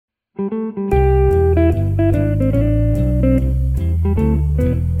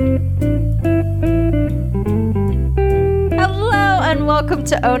Welcome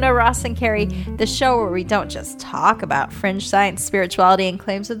to Ona, Ross, and Carrie, the show where we don't just talk about fringe science, spirituality, and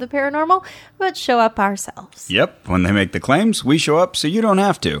claims of the paranormal, but show up ourselves. Yep, when they make the claims, we show up so you don't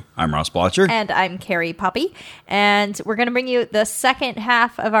have to. I'm Ross Blotcher. And I'm Carrie Poppy. And we're going to bring you the second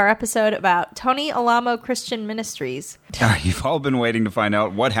half of our episode about Tony Alamo Christian Ministries. You've all been waiting to find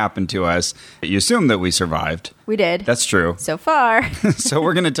out what happened to us. You assume that we survived. We did. That's true. So far. So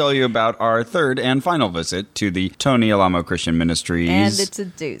we're going to tell you about our third and final visit to the Tony Alamo Christian Ministries. And it's a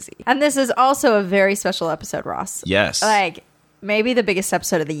doozy. And this is also a very special episode, Ross. Yes. Like, maybe the biggest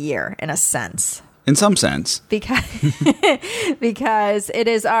episode of the year, in a sense. In some sense. Because it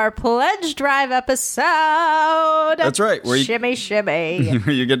is our pledge drive episode. That's right. Shimmy, shimmy.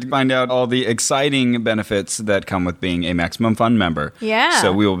 You get to find out all the exciting benefits that come with being a Maximum Fun member. Yeah.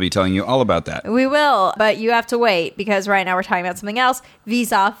 So we will be telling you all about that. We will, but you have to wait because right now we're talking about something else.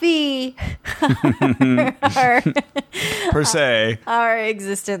 Vis-a-vis Per se. Our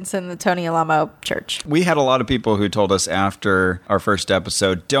existence in the Tony Alamo Church. We had a lot of people who told us after our first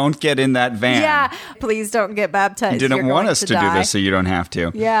episode, don't get in that van. Yeah. Please don't get baptized. You didn't want us to do this, so you don't have to.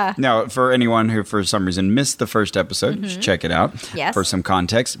 Yeah. Now, for anyone who, for some reason, missed the first episode, you should check it out for some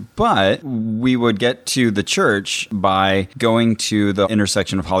context. But we would get to the church by going to the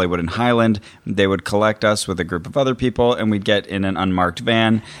intersection of Hollywood and Highland. They would collect us with a group of other people, and we'd get in an unmarked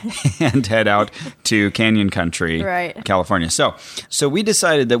van and head out to Canyon Country, California. So we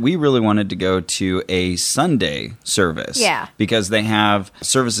decided that we really wanted to go to a Sunday service. Yeah. Because they have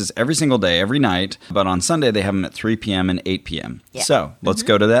services every single day, every night. But on Sunday, they have them at 3 p.m. and 8 p.m. Yeah. So let's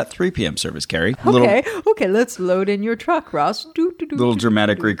go to that 3 p.m. service, Carrie. Okay, let's load in your truck, Ross. Little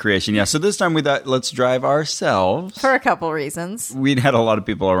dramatic recreation. Yeah, so this time we thought, let's drive ourselves. For a couple reasons. We'd had a lot of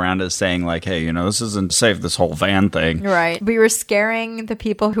people around us saying, like, hey, this isn't safe, this whole van thing. Right. We were scaring the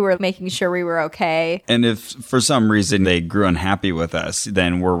people who were making sure we were okay. And if for some reason they grew unhappy with us,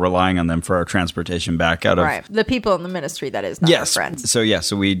 then we're relying on them for our transportation back out of... Right. The people in the ministry, that is, not our friends. So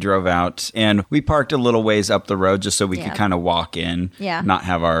we drove out and we parked a little ways up the road just so we could kind of walk in, not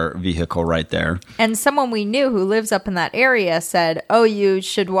have our vehicle right there. And someone we knew who lives up in that area said, oh, you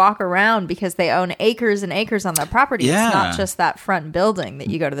should walk around because they own acres and acres on their property. Yeah. It's not just that front building that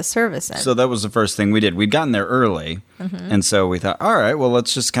you go to the service in. So that was the first thing we did. We'd gotten there early. And so we thought, all right, well,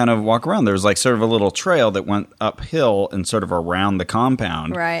 let's just kind of walk around. There was like sort of a little trail that went uphill and sort of around the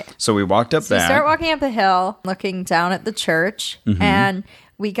compound. Right. So we walked up that. We start walking up the hill, looking down at the church, and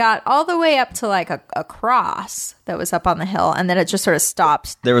we got all the way up to like a cross that was up on the hill, and then it just sort of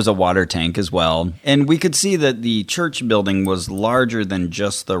stopped. There was a water tank as well. And we could see that the church building was larger than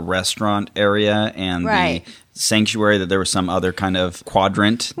just the restaurant area and the sanctuary, that there was some other kind of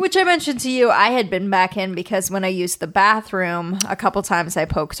quadrant. Which I mentioned to you, I had been back in because when I used the bathroom, a couple times I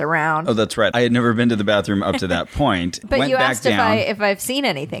poked around. Oh, that's right. I had never been to the bathroom up to that point. But Went you back asked down. if I've seen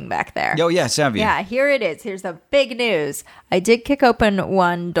anything back there. Oh, yes, have you? Yeah, here it is. Here's the big news. I did kick open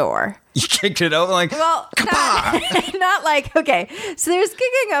one door. You kicked it open like, well, not like, okay. So there's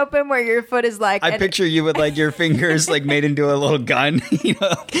kicking open where your foot is like. I picture you with like your fingers like made into a little gun.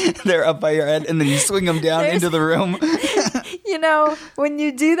 They're up by your head, and then you swing them down into the room. When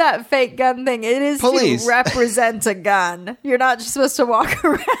you do that fake gun thing, it is to represent a gun. You're not just supposed to walk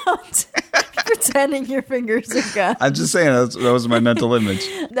around pretending your fingers a gun. I'm just saying that was my mental image.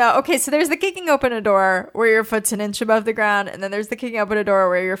 No, okay, so there's the kicking open a door where your foot's an inch above the ground, and then there's the kicking open a door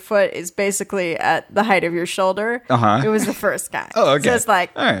where your foot is basically at the height of your shoulder. It was the first guy. Oh, okay. So it's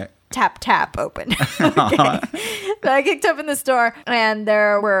like, all right. Tap, tap, open. So I kicked open this door, and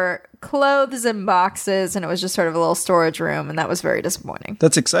there were clothes in boxes, and it was just sort of a little storage room, and that was very disappointing.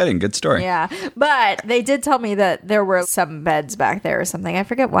 That's exciting. Good story. Yeah. But they did tell me that there were some beds back there or something. I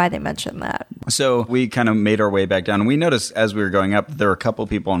forget why they mentioned that. So we kind of made our way back down, and we noticed as we were going up, there were a couple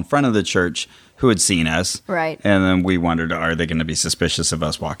people in front of the church who had seen us. Right. And then we wondered, are they going to be suspicious of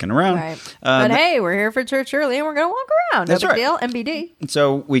us walking around? Right. But hey, we're here for church early, and we're going to walk around. No big deal. MBD.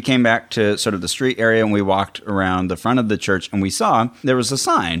 So we came back to sort of the street area, and we walked around the front of the church, and we saw there was a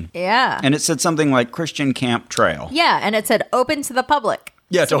sign. Yeah. And it said something like Christian Camp Trail. Yeah, and it said open to the public.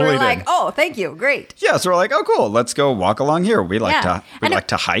 Yeah, so totally we're like, oh, thank you. Great. Yeah, so we're like, oh, cool. Let's go walk along here. We like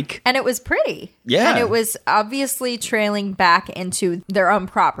to hike. And it was pretty. Yeah. And it was obviously trailing back into their own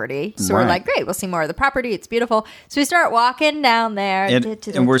property. So we're like, great, we'll see more of the property. It's beautiful. So we start walking down there.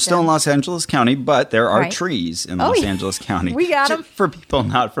 And we're still in Los Angeles County, but there are trees in Los Angeles County. We got them. For people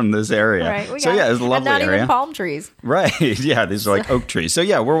not from this area. Right. It's a lovely area. And not even palm trees. Right. Yeah, these are like oak trees. So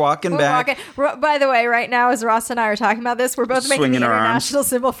yeah, we're walking back. By the way, right now, as Ross and I are talking about this, we're both making the international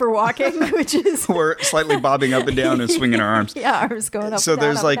special symbol for walking, which is... We're slightly bobbing up and down and swinging our arms. Yeah, arms going up So down,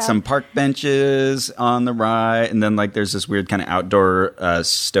 there's like down. some park benches on the right, and then like there's this weird kind of outdoor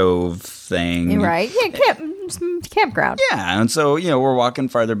stove thing. Right. Yeah, campground. Yeah, and so, we're walking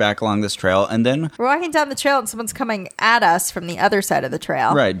farther back along this trail, and then... We're walking down the trail, and someone's coming at us from the other side of the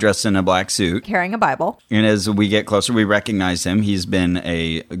trail. Right, dressed in a black suit. Carrying a Bible. And as we get closer, we recognize him. He's been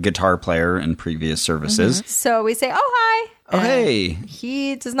a guitar player in previous services. So we say, oh, hi. Oh, hey.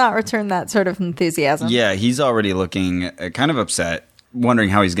 He does not return that sort of enthusiasm. Yeah, he's already looking kind of upset, wondering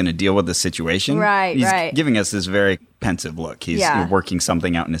how he's going to deal with the situation. Right, he's right. giving us this very pensive look. He's working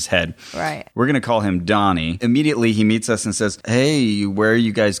something out in his head. Right. We're going to call him Donnie. Immediately, he meets us and says, hey, where are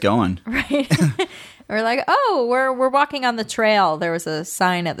you guys going? Right. We're like, oh, we're walking on the trail. There was a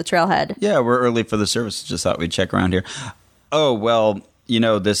sign at the trailhead. Yeah, we're early for the service. Just thought we'd check around here. Oh, well,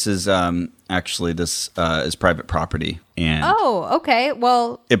 this is actually this is private property. And oh, okay.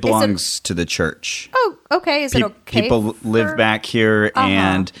 Well, it belongs to the church. Oh, okay. Is it okay? People live back here,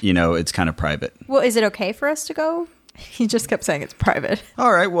 and it's kind of private. Well, is it okay for us to go? He just kept saying it's private.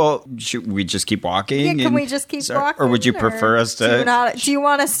 All right. Well, should we just keep walking? Yeah, can we just keep walking? Or would you prefer us to... Do you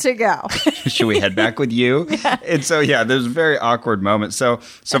want us to go? Should we head back with you? Yeah. And so, there's a very awkward moment. So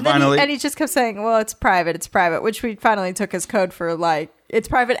finally... He just kept saying, well, it's private, which we finally took as code for, like, it's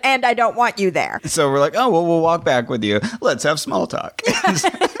private and I don't want you there. So we're like, oh, well, we'll walk back with you. Let's have small talk.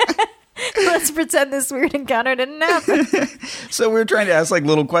 Let's pretend this weird encounter didn't happen. So we were trying to ask like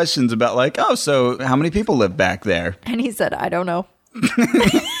little questions about like, oh, so how many people live back there? And he said, I don't know.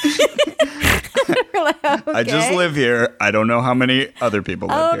 Like, okay. I just live here. I don't know how many other people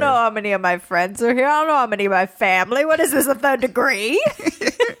live here. I don't know how many of my friends are here. I don't know how many of my family. What is this, a third degree?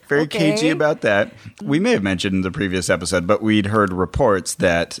 Very cagey about that. We may have mentioned in the previous episode, but we'd heard reports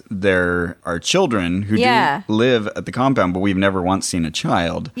that there are children who do live at the compound, but we've never once seen a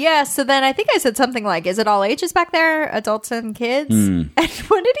child. Yeah, so then I think I said something like, is it all ages back there? Adults and kids? And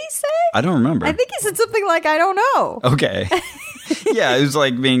what did he say? I don't remember. I think he said something like, I don't know. Okay. Yeah, it was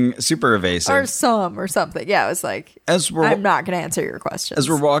like being super evasive. Or some or something. Yeah, it was like, I'm not going to answer your questions. As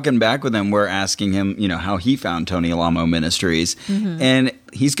we're walking back with him, we're asking him, how he found Tony Alamo Ministries. And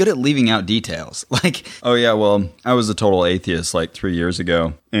he's good at leaving out details. Like, oh yeah, well, I was a total atheist like 3 years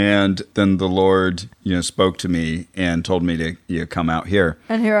ago. And then the Lord, spoke to me and told me to come out here.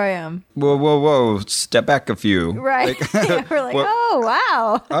 And here I am. Whoa. Step back a few. Right. Like, we're like, oh,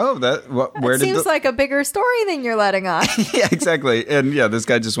 wow. Oh, where did seems like a bigger story than you're letting on. Yeah, exactly. And yeah, this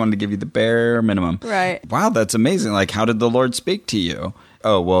guy just wanted to give you the bare minimum. Right. Wow, that's amazing. Like, how did the Lord speak to you?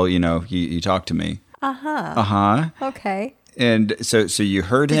 Oh, well, he talked to me. Okay. And so you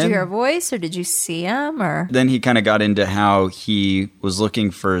heard him? Did you hear a voice or did you see him? Or then he kind of got into how he was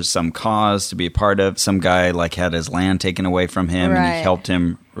looking for some cause to be a part of. Some guy like had his land taken away from him and he helped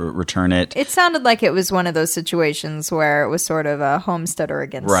him return it. It sounded like it was one of those situations where it was sort of a homesteader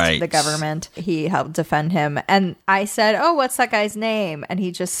against the government. He helped defend him. And I said, oh, what's that guy's name? And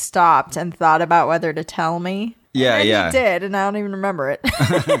he just stopped and thought about whether to tell me. Yeah. He did, and I don't even remember it.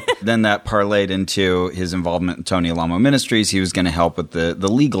 Then that parlayed into his involvement in Tony Alamo Ministries. He was going to help with the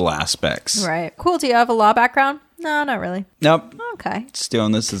legal aspects. Right. Cool. Do you have a law background? No, not really. Nope. Okay. Just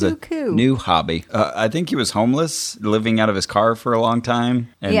doing this as a new hobby. I think he was homeless, living out of his car for a long time.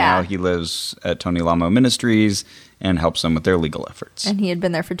 And now he lives at Tony Alamo Ministries and helps them with their legal efforts. And he had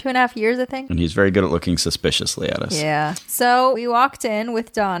been there for 2.5 years, I think. And he's very good at looking suspiciously at us. Yeah. So we walked in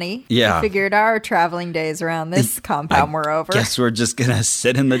with Donnie. Yeah. We figured our traveling days around this compound were over. Guess we're just going to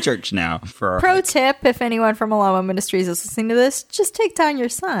sit in the church now for our Pro tip, if anyone from Alamo Ministries is listening to this, just take down your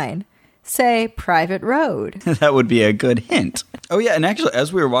sign. Say private road. That would be a good hint. Oh, yeah. And actually,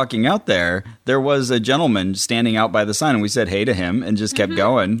 as we were walking out there was a gentleman standing out by the sign, and we said hey to him and just kept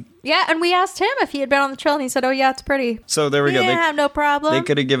going. Yeah, and we asked him if he had been on the trail, and he said, oh, yeah, it's pretty. So there we go. Yeah, no problem. They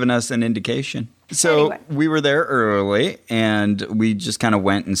could have given us an indication. So we were there early, and we just kind of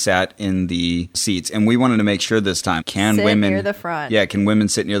went and sat in the seats. And we wanted to make sure this time, sit near the front. Yeah, can women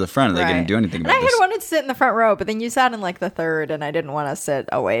sit near the front? Are they going to do anything about this? I had wanted to sit in the front row, but then you sat in like the third, and I didn't want to sit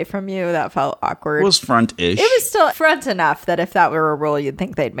away from you. That felt awkward. It was front-ish. It was still front enough that if that were a rule, you'd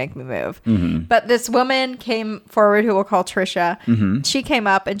think they'd make me move. But this woman came forward, who we'll call Trisha. She came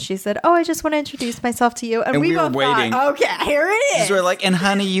up, and she said, oh, I just want to introduce myself to you. And we were both waiting. Thought, okay, here it is. So we're like, and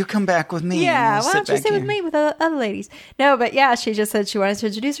honey, you come back with me. Yeah, why don't you sit with me with the other ladies? No, but yeah, she just said she wanted to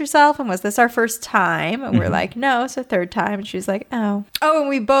introduce herself, and was this our first time? And we're like, no, it's our third time. And she was like, oh, and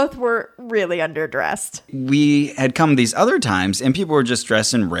we both were really underdressed. We had come these other times, and people were just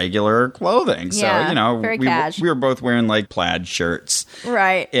dressed in regular clothing. So, very cash. We were both wearing like plaid shirts.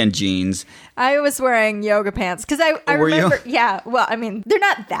 Right. And jeans. I was wearing yoga pants because I remember. You? Yeah. Well, I mean, they're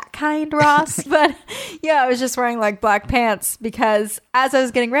not that kind, Ross, but yeah, I was just wearing like black pants because as I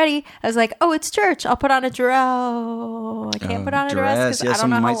was getting ready, I was like, oh, it's church. I'll put on a dress. I can't put on a dress because I don't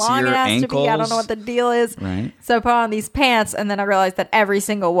know how long it has to be. I don't know what the deal is. Right. So I put on these pants, and then I realized that every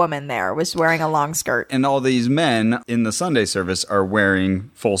single woman there was wearing a long skirt. And all these men in the Sunday service are wearing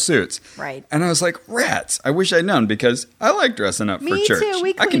full suits. Right. And I was like, rats. I wish I'd known because I like dressing up for church. Me too.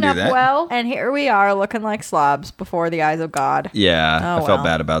 We clean up well. And here we are looking like slobs before the eyes of God. Yeah. I felt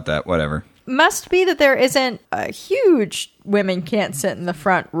bad about that. Whatever. Must be that there isn't a huge women can't sit in the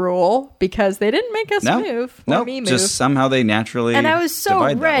front rule because they didn't make us move. Or me move. Just somehow they naturally. And I was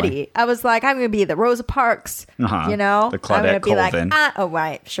so ready. I was like, I'm going to be the Rosa Parks, you know? The Claudette Colvin. Like, oh,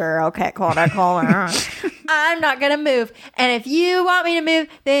 right. Sure. Okay. Claudette Colvin. I'm not going to move. And if you want me to move,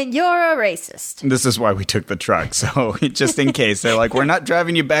 then you're a racist. This is why we took the truck. So just in case. They're like, we're not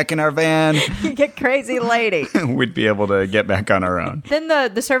driving you back in our van. You get crazy lady. We'd be able to get back on our own. Then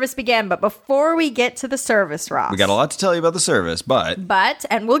the service began. But before we get to the service, Ross. We got a lot to tell you about the service, but,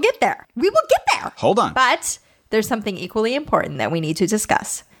 and we'll get there. We will get there. Hold on. But there's something equally important that we need to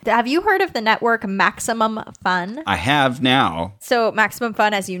discuss. Have you heard of the network Maximum Fun? I have now. So Maximum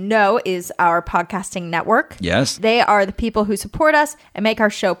Fun, as you know, is our podcasting network. Yes. They are the people who support us and make our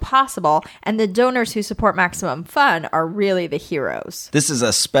show possible. And the donors who support Maximum Fun are really the heroes. This is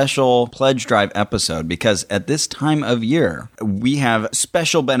a special pledge drive episode because at this time of year, we have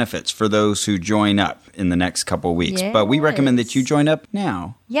special benefits for those who join up in the next couple of weeks. Yes. But we recommend that you join up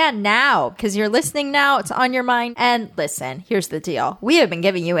now. Yeah, now, because you're listening now. It's on your mind. And listen, here's the deal. We have been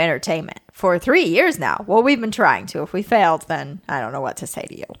giving you entertainment for 3 years now. Well, we've been trying to. If we failed, then I don't know what to say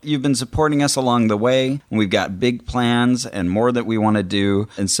to you. You've been supporting us along the way. And we've got big plans and more that we want to do.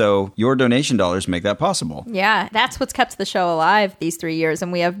 And so your donation dollars make that possible. Yeah, that's what's kept the show alive these 3 years.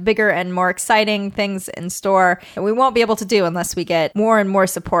 And we have bigger and more exciting things in store that we won't be able to do unless we get more and more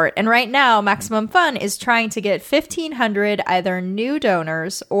support. And right now, Maximum Fun is trying to get 1,500 either new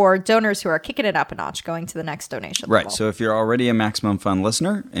donors or donors who are kicking it up a notch going to the next donation level. Right. So if you're already a Maximum Fun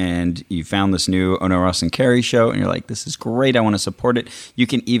listener and you found this new Oh No, Ross and Carrie show and you're like, this is great, I want to support it, you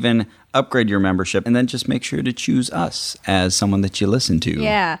can even upgrade your membership and then just make sure to choose us as someone that you listen to.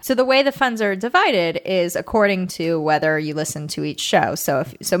 Yeah. So the way the funds are divided is according to whether you listen to each show. So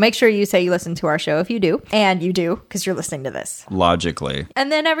make sure you say you listen to our show if you do. And you do because you're listening to this. Logically.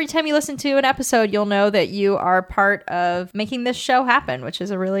 And then every time you listen to an episode, you'll know that you are part of making this show happen, which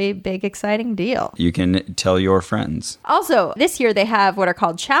is a really big, exciting deal. You can tell your friends. Also, this year they have what are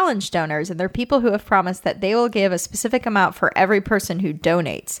called challenge donors, and they're people who have promised that they will give a specific amount for every person who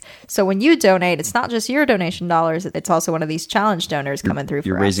donates. So when you donate, it's not just your donation dollars, it's also one of these challenge donors coming through for us.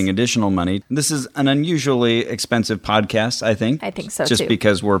 You're raising additional money. This is an unusually expensive podcast, I think. I think so, just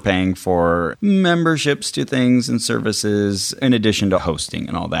because we're paying for memberships to things and services in addition to hosting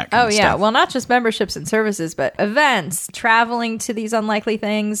and all that kind of stuff. Oh, yeah. Well, not just memberships and services, but events, traveling to these unlikely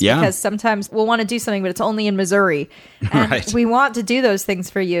things. Yeah. Because sometimes we'll want to do something, but it's only in Missouri. And right. We want to do those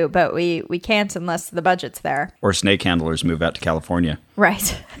things for you, but we can't unless the budget's there. Or snake handlers move out to California.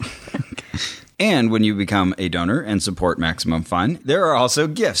 Right. And when you become a donor and support Maximum Fun, there are also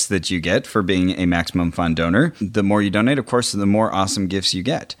gifts that you get for being a Maximum Fun donor. The more you donate, of course, the more awesome gifts you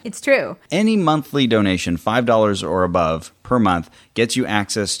get. It's true. Any monthly donation, $5 or above per month, gets you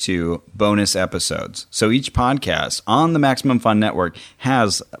access to bonus episodes. So each podcast on the Maximum Fun Network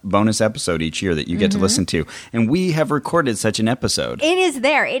has a bonus episode each year that you get to listen to. And we have recorded such an episode. It is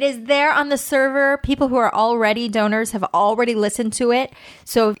there. It is there on the server. People who are already donors have already listened to it.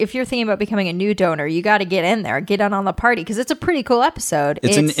 So if you're thinking about becoming a new donor, you got to get in there, get on the party, because it's a pretty cool episode.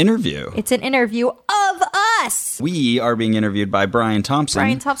 It's an interview. It's an interview of us. We are being interviewed by Brian Thompson.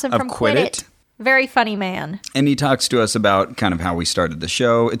 Brian Thompson from Quit It. Very funny man. And he talks to us about kind of how we started the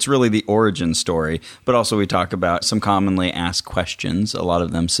show. It's really the origin story, but also we talk about some commonly asked questions, a lot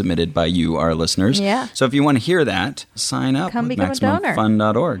of them submitted by you, our listeners. Yeah. So if you want to hear that, sign up Come with become a donor.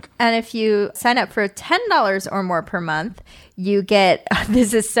 MaximumFun.org. And if you sign up for $10 or more per month, you get,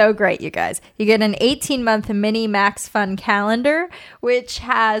 this is so great, you guys, you get an 18-month mini Max Fun calendar, which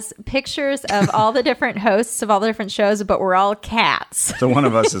has pictures of all the different hosts of all the different shows, but we're all cats. So one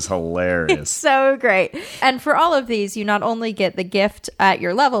of us is hilarious. It's so great. And for all of these, you not only get the gift at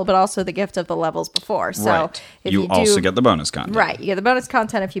your level, but also the gift of the levels before. So right. If you also get the bonus content. Right. You get the bonus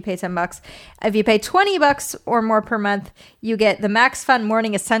content if you pay $10. If you pay $20 or more per month, you get the Max Fun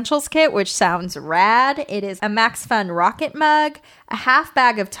Morning Essentials Kit, which sounds rad. It is a Max Fun Rocket Mug, a half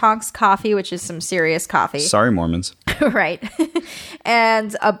bag of Tonks coffee, which is some serious coffee. Sorry, Mormons. Right.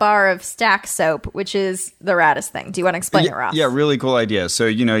 and a bar of Stack soap, which is the raddest thing. Do you want to explain it, Ross? Yeah, really cool idea. So,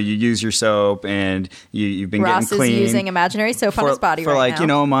 you use your soap and you've been getting clean. Ross is using imaginary soap on his body right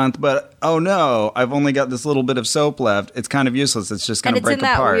now. A month, but oh no, I've only got this little bit of soap left. It's kind of useless. It's just going to break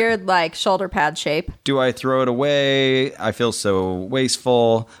apart. And it's in that weird, shoulder pad shape. Do I throw it away? I feel so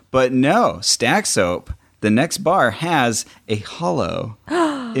wasteful. But no, Stack soap. The next bar has a hollow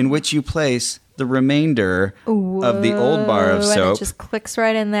in which you place the remainder of the old bar of soap. And it just clicks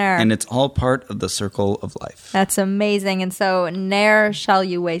right in there. And it's all part of the circle of life. That's amazing. And so, ne'er shall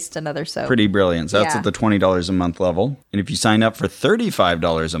you waste another soap. Pretty brilliant. So that's at the $20 a month level. And if you sign up for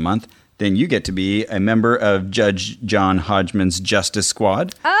 $35 a month, then you get to be a member of Judge John Hodgman's Justice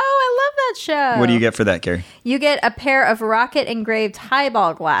Squad. Oh, I love that show. What do you get for that, Carrie? You get a pair of rocket-engraved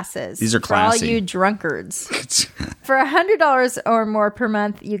highball glasses. These are classy. For all you drunkards. For $100 or more per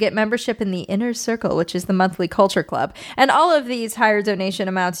month, you get membership in the Inner Circle, which is the monthly culture club. And all of these higher donation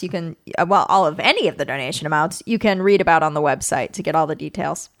amounts all of any of the donation amounts, you can read about on the website to get all the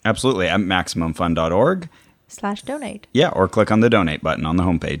details. Absolutely. At MaximumFun.org/donate. Yeah, or click on the donate button on the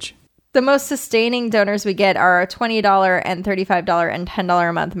homepage. The most sustaining donors we get are $20 and $35 and $10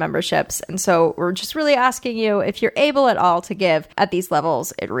 a month memberships. And so we're just really asking you, if you're able at all to give at these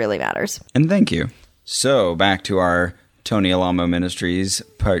levels, it really matters. And thank you. So back to our Tony Alamo Ministries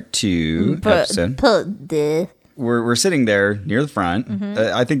Part 2 episode. We're sitting there near the front.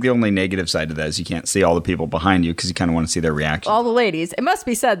 Mm-hmm. I think the only negative side of that is you can't see all the people behind you because you kind of want to see their reaction. All the ladies. It must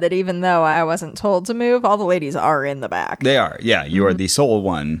be said that even though I wasn't told to move, all the ladies are in the back. They are. Yeah, you are the sole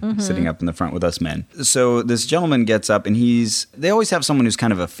one sitting up in the front with us men. So this gentleman gets up and they always have someone who's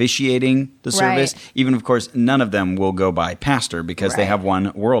kind of officiating the service. Right. Even, of course, none of them will go by pastor because they have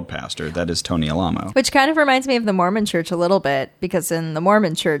one world pastor. That is Tony Alamo. Which kind of reminds me of the Mormon church a little bit, because in the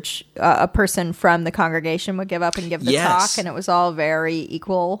Mormon church, a person from the congregation would give up and give the talk, and it was all very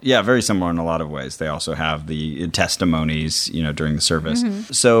equal. Yeah, very similar in a lot of ways. They also have the testimonies, during the service.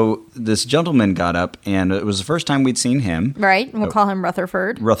 Mm-hmm. So this gentleman got up, and it was the first time we'd seen him. Right, we'll call him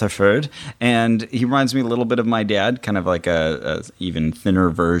Rutherford. And he reminds me a little bit of my dad, kind of like a even thinner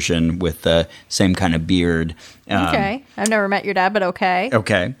version with the same kind of beard. Okay. I've never met your dad, but okay.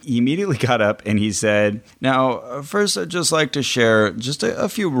 Okay. He immediately got up and he said, now, first, I'd just like to share just a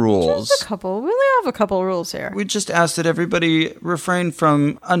few rules. Just a couple. We only have a couple rules here. We just ask that everybody refrain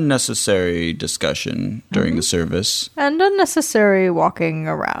from unnecessary discussion during the service. And unnecessary walking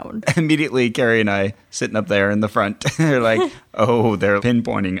around. Immediately, Carrie and I sitting up there in the front, they're like, oh, they're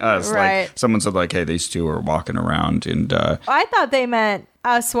pinpointing us. Right. Like someone said, hey, these two are walking around. And I thought they meant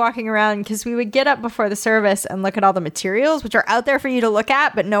us walking around, because we would get up before the service and look at all the materials, which are out there for you to look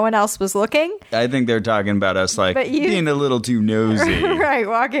at, but no one else was looking. I think they're talking about us being a little too nosy. Right,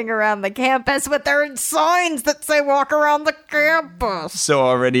 walking around the campus with their signs that say walk around the campus. So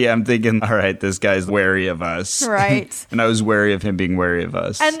already I'm thinking, all right, this guy's wary of us. Right. And I was wary of him being wary of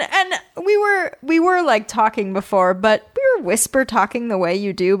us. And we were talking before, but we were whisper talking the way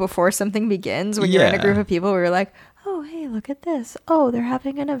you do before something begins when you're in a group of people. We were like, oh, hey, look at this. Oh, they're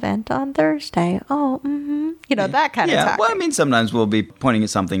having an event on Thursday. Oh, that kind of talk. Well, I mean, sometimes we'll be pointing at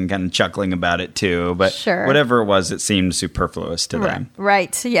something and kind of chuckling about it, too. But whatever it was, it seemed superfluous to them.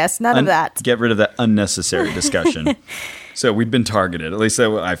 Right. Yes, none of that. Get rid of that unnecessary discussion. So we'd been targeted. At least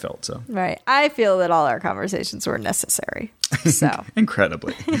I felt so. Right. I feel that all our conversations were necessary. So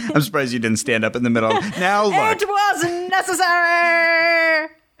incredibly. I'm surprised you didn't stand up in the middle. Now look. It was necessary.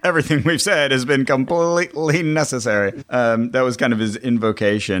 Everything we've said has been completely necessary. That was kind of his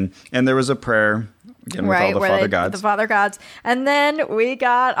invocation. And there was a prayer, again, with all the Father Gods. The Father Gods. And then we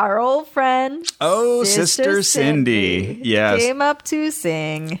got our old friend, Sister Cindy. Yes. Came up to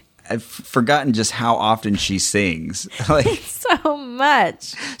sing. I've forgotten just how often she sings. So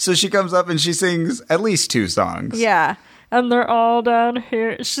much. So she comes up and she sings at least 2 songs. Yeah. And they're all down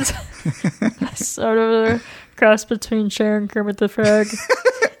here. She's sort of a cross between Cher and Kermit the Frog.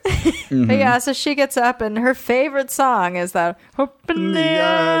 But yeah, so she gets up and her favorite song is that "Open the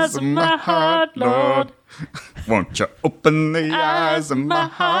eyes of my heart, Lord. Won't you open the eyes of my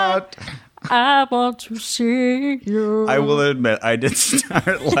heart? I want to see you." I will admit, I did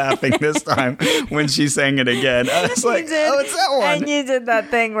start laughing this time when she sang it again. I was like, oh, it's that one. And you did that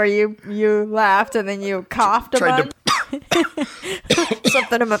thing where you laughed and then you coughed a bunch.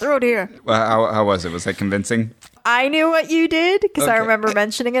 Something in my throat here. Well, how was it? Was that convincing? I knew what you did because I remember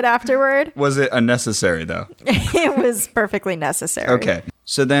mentioning it afterward. Was it unnecessary, though? It was perfectly necessary. Okay.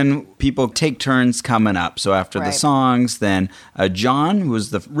 So then people take turns coming up. So after the songs, then John, who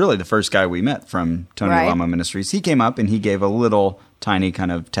was really the first guy we met from Tony Alamo Ministries, he came up and he gave a little tiny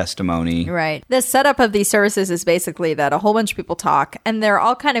kind of testimony. Right. The setup of these services is basically that a whole bunch of people talk, and they're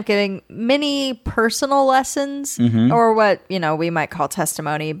all kind of giving mini personal lessons, or what, we might call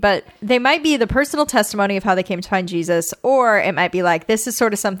testimony. But they might be the personal testimony of how they came to find Jesus, or it might be like, this is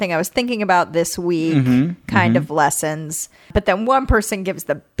sort of something I was thinking about this week, kind of lessons. But then one person gives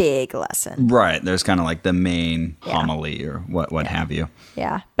the big lesson. Right. There's kind of like the main homily or what have you.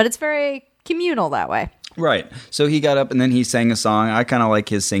 Yeah. But it's very communal that way. Right. So he got up and then he sang a song. I kind of like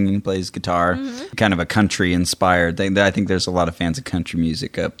his singing, plays guitar, kind of a country inspired thing. I think there's a lot of fans of country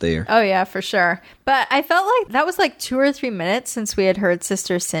music up there. Oh, yeah, for sure. But I felt like that was like 2 or 3 minutes since we had heard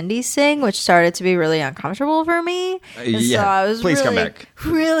Sister Cindy sing, which started to be really uncomfortable for me. And so I was come back.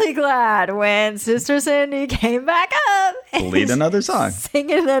 Really glad when Sister Cindy came back up. Lead another song.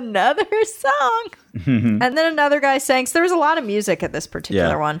 Singing another song. And then another guy sang. So there was a lot of music at this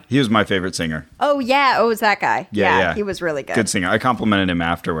particular one. He was my favorite singer. Oh, yeah. Oh, it was that guy. Yeah. He was really good. Good singer. I complimented him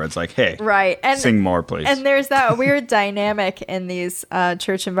afterwards. Like, hey, sing more, please. And there's that weird dynamic in these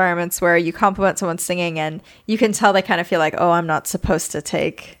church environments where you compliment someone singing and you can tell they kind of feel like, oh, I'm not supposed to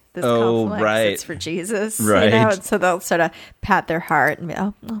take this compliment. Right. It's for Jesus. Right. And so they'll sort of pat their heart and be,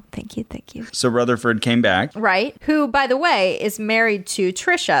 oh, thank you. So Rutherford came back. Right. Who, by the way, is married to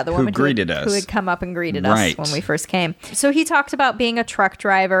Trisha, the woman who had come up and greeted us when we first came. So he talked about being a truck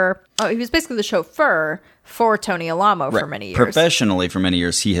driver. Oh, he was basically the chauffeur for Tony Alamo for many years. Professionally, for many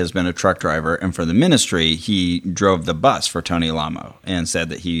years, he has been a truck driver. And for the ministry, he drove the bus for Tony Alamo and said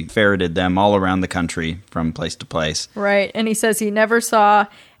that he ferreted them all around the country from place to place. Right. And he says he never saw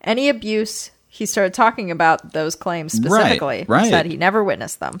any abuse. He started talking about those claims specifically. Right. He said he never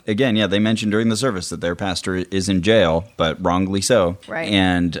witnessed them. Again, they mentioned during the service that their pastor is in jail, but wrongly so. Right.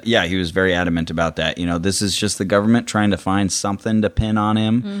 And he was very adamant about that. This is just the government trying to find something to pin on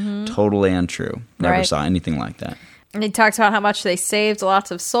him. Totally untrue. Never saw anything like that. And he talks about how much they saved lots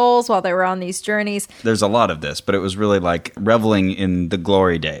of souls while they were on these journeys. There's a lot of this, but it was really like reveling in the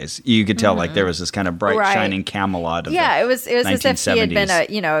glory days. You could tell like there was this kind of bright, shining Camelot of it was as if he had been a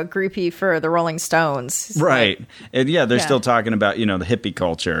groupie for the Rolling Stones. Right. And they're still talking about, the hippie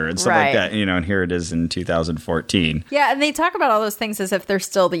culture and stuff like that, and here it is in 2014. Yeah, and they talk about all those things as if they're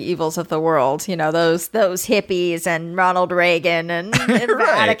still the evils of the world, those hippies and Ronald Reagan and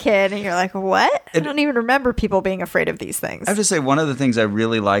Vatican, and you're like, what? I don't even remember people being afraid of these things. I have to say, one of the things I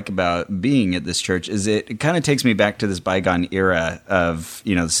really like about being at this church is it kind of takes me back to this bygone era of,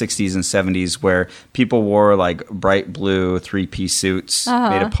 the 60s and 70s where people wore like bright blue 3-piece suits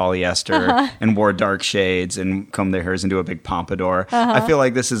made of polyester and wore dark shades and combed their hairs into a big pompadour. I feel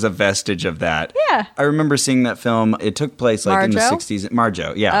like this is a vestige of that. Yeah. I remember seeing that film. It took place like in the 60s.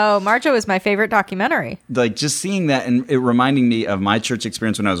 Marjo, yeah. Oh, Marjo is my favorite documentary. Like just seeing that and it reminding me of my church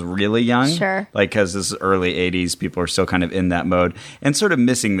experience when I was really young. Sure. Like because this is early 80s, people are still kind of in that mode and sort of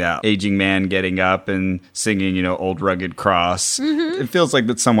missing that aging man getting up and singing, Old Rugged Cross. It feels like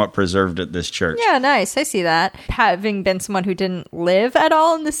that's somewhat preserved at this church. Yeah, nice. I see that. Having been someone who didn't live at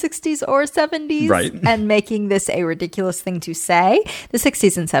all in the 60s or 70s and making this a ridiculous thing to say, the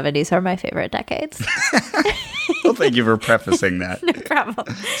 60s and 70s are my favorite decades. Well, thank you for prefacing that. No problem.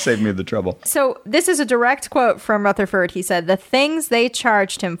 Save me the trouble. So this is a direct quote from Rutherford. He said, "The things they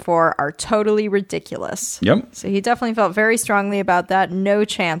charged him for are totally ridiculous." Yep. So he definitely felt very strongly about that. No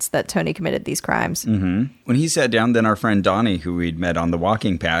chance that Tony committed these crimes. When he sat down, then our friend Donnie, who we'd met on the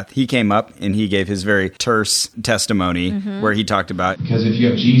walking path, he came up and he gave his very terse testimony where he talked about... Because if you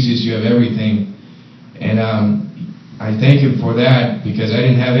have Jesus, you have everything. And I thank him for that because I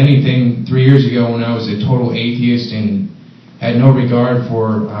didn't have anything 3 years ago when I was a total atheist and had no regard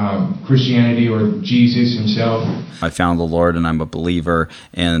for Christianity or Jesus himself. I found the Lord and I'm a believer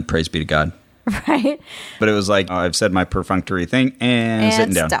and praise be to God. Right. But it was like, I've said my perfunctory thing and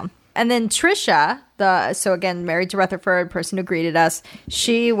sitting down. And then Trisha, so again, married to Rutherford, person who greeted us,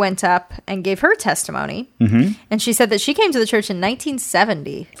 she went up and gave her testimony. And she said that she came to the church in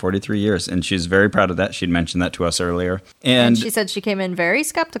 1970. 43 years. And she's very proud of that. She'd mentioned that to us earlier. And she said she came in very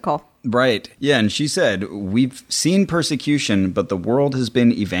skeptical. Right. Yeah. And she said, we've seen persecution, but the world has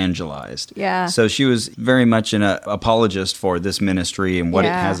been evangelized. Yeah. So she was very much an apologist for this ministry and what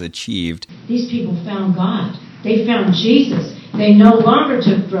it has achieved. These people found God. They found Jesus. They no longer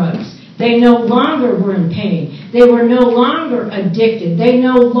took drugs. They no longer were in pain. They were no longer addicted. They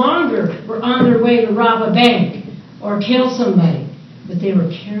no longer were on their way to rob a bank or kill somebody. but they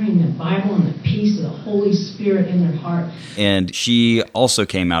were carrying the Bible and the peace of the Holy Spirit in their heart. And she also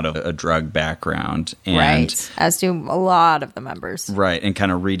came out of a drug background. And, right, as do a lot of the members. Right, and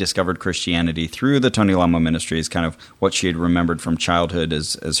kind of rediscovered Christianity through the Tony Alamo Ministries, kind of what she had remembered from childhood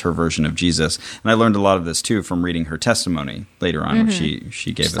as her version of Jesus. And I learned a lot of this, too, from reading her testimony later on, which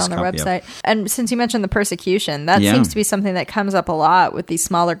she gave us a copy of. Website. And since you mentioned the persecution, that seems to be something that comes up a lot with these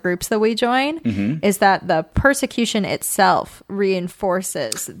smaller groups that we join, is that the persecution itself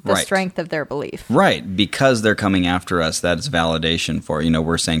reinforces the strength of their belief. Right, because they're coming after us, that is validation for,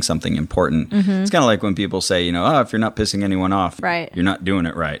 we're saying something important. It's kind of like when people say, if you're not pissing anyone off, you're not doing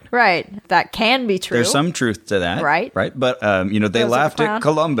it right. Right, that can be true. There's some truth to that. Right. But, they laughed at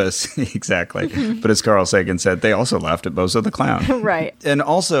Columbus. Exactly. But as Carl Sagan said, they also laughed at Bozo the Clown. Right. And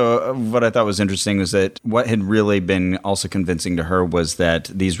also, what I thought was interesting was that what had really been also convincing to her was that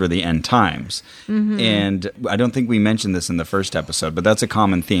these were the end times. And I don't think we mentioned this in the first episode, but that's a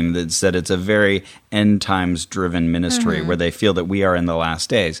common theme, that it's a very end times driven ministry where they feel that we are in the last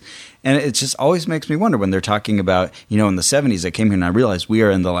days. And it just always makes me wonder when they're talking about, in the 70s, I came here and I realized we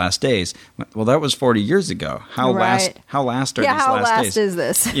are in the last days. Well, that was 40 years ago. How last are these last days? How last is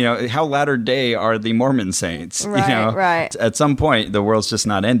this? How latter day are the Mormon saints? Right. At some point, the world's just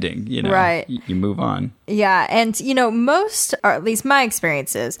not ending. Right. You move on. Yeah. And, most, or at least my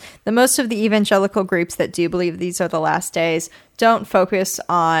experience is, that most of the evangelical groups that do believe these are the last days don't focus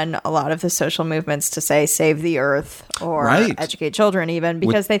on a lot of the social movements to say save the earth or educate children even,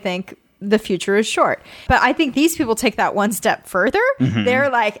 because they think the future is short. But I think these people take that one step further. They're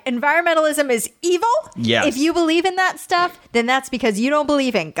like, environmentalism is evil. Yes. If you believe in that stuff, then that's because you don't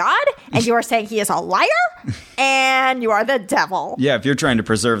believe in God, and you are saying he is a liar, and you are the devil. Yeah, if you're trying to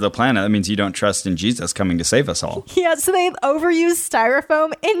preserve the planet, that means you don't trust in Jesus coming to save us all. Yeah, so they overuse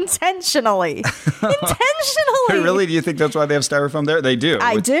styrofoam intentionally. Intentionally. Really? Do you think that's why they have styrofoam there? They do.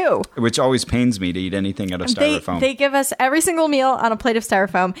 I do. Which always pains me to eat anything out of styrofoam. They give us every single meal on a plate of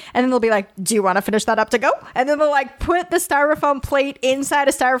styrofoam, and then they'll be like, do you want to finish that up to go? And then they'll put the styrofoam plate inside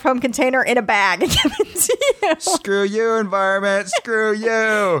a styrofoam container in a bag and give it to you. Screw you, environment. Screw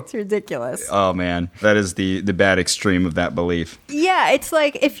you. It's ridiculous. Oh, man. That is the bad extreme of that belief. Yeah, it's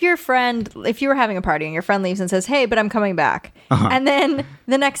like if you were having a party and your friend leaves and says, hey, but I'm coming back. And then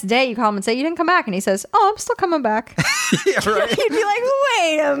the next day you call him and say, you didn't come back. And he says, oh, I'm still coming back. Yeah, right. You'd be like,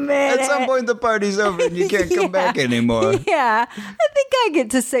 wait a minute. At some point the party's over and you can't come back anymore. Yeah. I think I get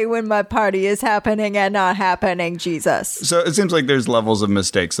to say when my party is happening and not happening, Jesus. So it seems like there's levels of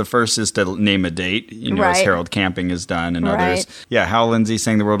mistakes. The first is to name a date, as Harold Camping has done, and others. Yeah, Hal Lindsey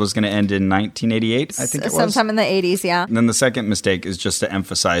saying the world was going to end in 1988, I think it was. Sometime in the 80s, yeah. And then the second mistake is just to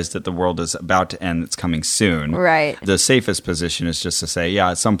emphasize that the world is about to end, it's coming soon. Right. The safest position is just to say,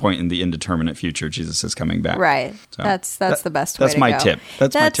 at some point in the indeterminate future, Jesus is coming back. Right. So that's the best way to go. That's my tip.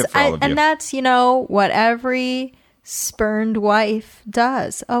 That's my tip for all of you. And that's, what every spurned wife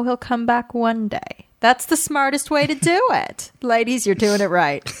does. Oh, he'll come back one day. That's the smartest way to do it. Ladies, you're doing it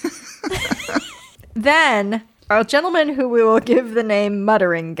right. Then a gentleman who we will give the name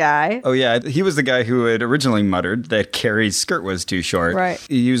Muttering Guy. Oh, yeah. He was the guy who had originally muttered that Carrie's skirt was too short. Right.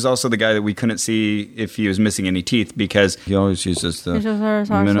 He was also the guy that we couldn't see if he was missing any teeth because he always uses the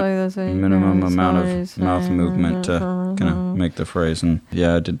minimum amount of mouth movement to kind of make the phrase. And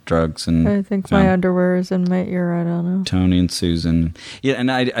I did drugs. And I think my underwear is in my ear. I don't know. Tony and Susan. Yeah, and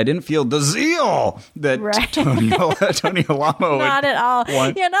I didn't feel the zeal that Tony Alamo Not at all.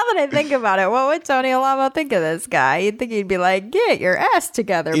 Now that I think about it, what would Tony Alamo think of this guy? You'd think he'd be like, get your ass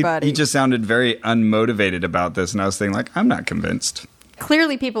together, buddy. He just sounded very unmotivated about this, and I was thinking, I'm not convinced.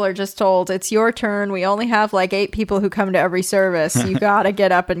 Clearly, people are just told, it's your turn. We only have 8 people who come to every service. You got to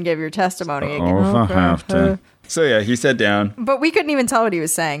get up and give your testimony again. If I have to. So, he sat down. But we couldn't even tell what he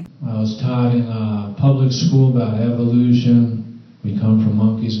was saying. I was taught in public school about evolution. We come from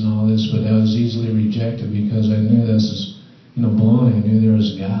monkeys and all this, but I was easily rejected because I knew this is, baloney. I knew there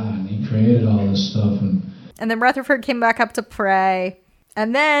was God, and he created all this stuff. And then Rutherford came back up to pray.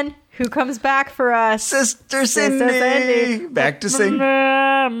 And then, who comes back for us? Sister Cindy. Back to sing.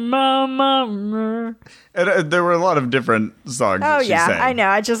 And there were a lot of different songs that she sang. I know.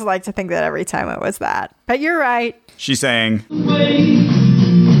 I just like to think that every time it was that. But you're right. She sang.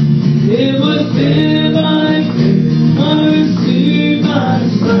 It was there by faith, I received my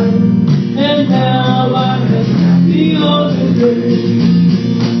son, and now I have the other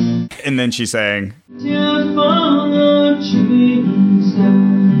day. And then she sang. To follow Jesus,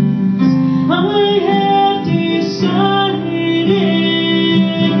 I have decided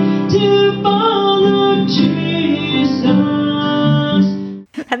to follow Jesus.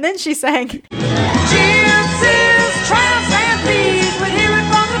 And then she sang. Jesus, triumphs and peace.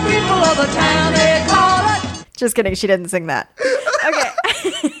 town, they call it. Just kidding, she didn't sing that. Okay.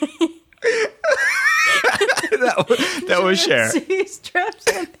 that was Cher.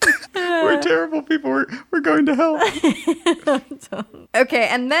 We're terrible people. We're going to hell. Okay,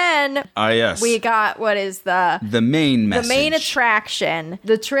 and then yes. we got what is the main message. The main attraction.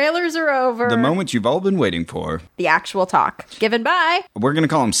 The trailers are over. The moment you've all been waiting for. The actual talk. Given by... We're going to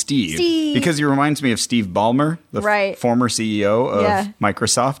call him Steve. Because he reminds me of Steve Ballmer, the former CEO of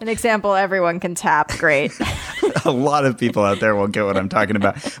Microsoft. An example everyone can tap. Great. A lot of people out there will get what I'm talking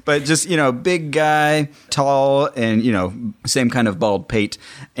about. But just, big guy, tall, and, same kind of bald pate.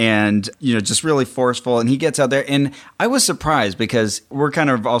 And, just really forceful. And he gets out there. And I was surprised because we're kind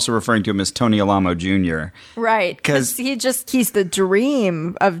of also referring to him as Tony Alamo Jr. Right. Because he's the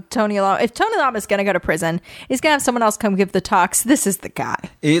dream of Tony Alamo. If Tony Alamo is going to go to prison, he's going to have someone else come give the talks. This is the guy.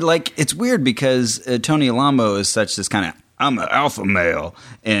 It's weird because Tony Alamo is such this kind of, I'm an alpha male,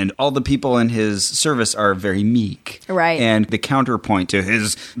 and all the people in his service are very meek. Right. And the counterpoint to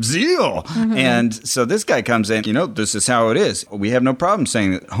his zeal. Mm-hmm. And so this guy comes in, this is how it is. We have no problem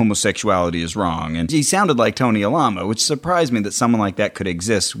saying that homosexuality is wrong. And he sounded like Tony Alamo, which surprised me that someone like that could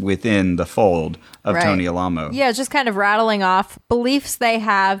exist within the fold of Tony Alamo. Yeah, just kind of rattling off beliefs they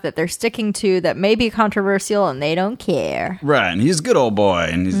have that they're sticking to that may be controversial and they don't care. Right. And he's a good old boy.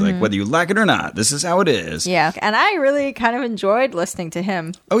 And he's like, whether you like it or not, this is how it is. Yeah. And I really kind of enjoyed listening to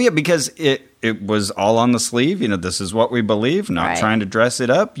him. Oh, yeah, because it was all on the sleeve. This is what we believe. Not trying to dress it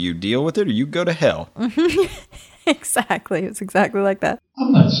up. You deal with it or you go to hell. Exactly. It's exactly like that.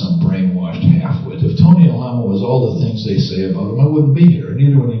 I'm not some brainwashed halfwit. If Tony Alamo was all the things they say about him, I wouldn't be here, and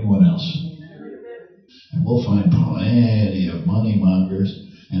neither would anyone else. And we'll find plenty of money mongers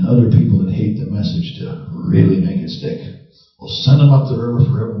and other people that hate the message to really make it stick. We'll send them up the river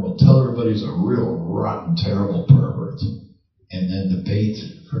forever, and we'll tell everybody he's a real rotten, terrible pervert. And then the bait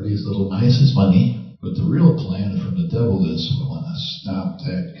for these little mice is money. But the real plan from the devil is we want to stop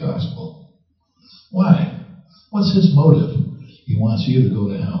that gospel. Why? What's his motive? He wants you to go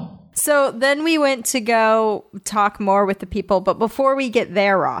to hell. So then we went to go talk more with the people. But before we get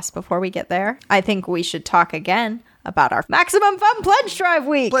there, Ross, I think we should talk again about our Maximum Fun Pledge Drive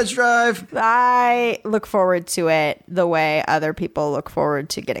week. Pledge Drive. I look forward to it the way other people look forward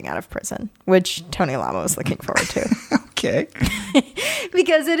to getting out of prison, which Tony Alamo is looking forward to. Okay.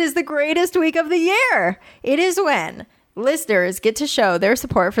 Because it is the greatest week of the year. It is when listeners get to show their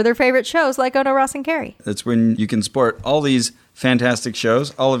support for their favorite shows like Ono, Ross, and Carrie. That's when you can support all these fantastic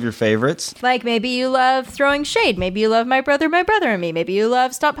shows, all of your favorites. Like maybe you love Throwing Shade. Maybe you love My Brother and Me. Maybe you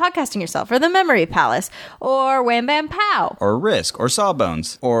love Stop Podcasting Yourself or The Memory Palace or Wham Bam Pow. Or Risk or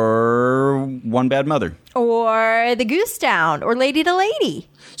Sawbones or One Bad Mother. Or The Goose Down or Lady to Lady.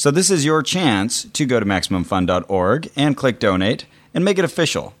 So this is your chance to go to MaximumFun.org and click donate and make it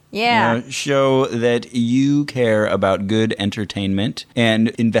official. Yeah. Show that you care about good entertainment and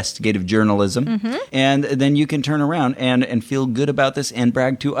investigative journalism. Mm-hmm. And then you can turn around and feel good about this and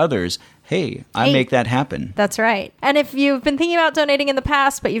brag to others. Hey, I make that happen. That's right. And if you've been thinking about donating in the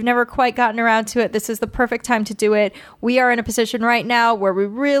past, but you've never quite gotten around to it, this is the perfect time to do it. We are in a position right now where we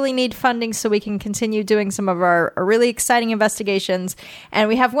really need funding so we can continue doing some of our really exciting investigations. And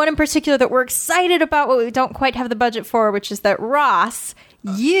we have one in particular that we're excited about, what we don't quite have the budget for, which is that Ross...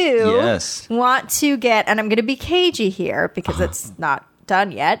 You want to get, and I'm going to be cagey here because it's not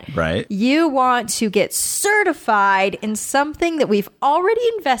done yet. Right. You want to get certified in something that we've already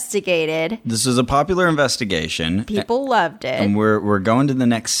investigated. This is a popular investigation. People loved it. And we're going to the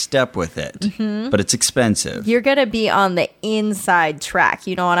next step with it. Mm-hmm. But it's expensive. You're going to be on the inside track.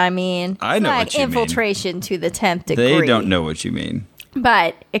 You know what I mean? I know what you mean. Infiltration to the 10th degree. They don't know what you mean.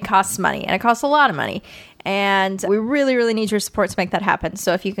 But it costs money, and it costs a lot of money. And we really, really need your support to make that happen.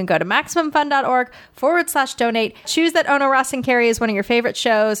 So if you can go to MaximumFun.org/donate, choose that Ono, Ross, and Carrie is one of your favorite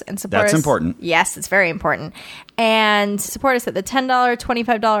shows and support us. That's important. Yes, it's very important. And support us at the $10,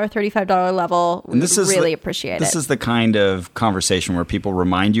 $25, $35 level. We really appreciate it. This is the kind of conversation where people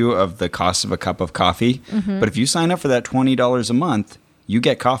remind you of the cost of a cup of coffee. Mm-hmm. But if you sign up for that $20 a month, you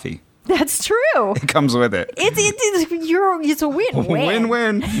get coffee. That's true. It comes with it. It's a win-win.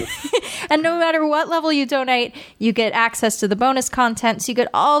 Win-win. And no matter what level you donate, you get access to the bonus content. So you get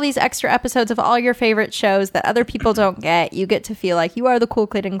all these extra episodes of all your favorite shows that other people don't get. You get to feel like you are the cool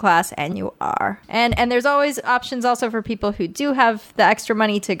kid in class, and you are. And there's always options also for people who do have the extra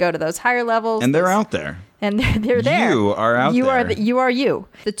money to go to those higher levels. And they're out there. And they're there. You are out there. You are you.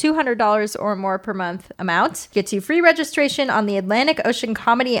 The $200 or more per month amount gets you free registration on the Atlantic Ocean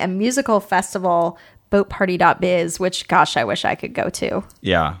Comedy and Musical Festival boatparty.biz, which, gosh, I wish I could go to.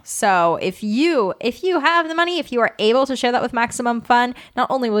 Yeah. So if you have the money, if you are able to share that with Maximum Fun,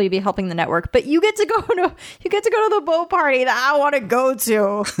 not only will you be helping the network, but you get to go to the boat party that I want to go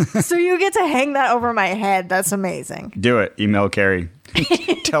to. So you get to hang that over my head. That's amazing. Do it. Email Carrie.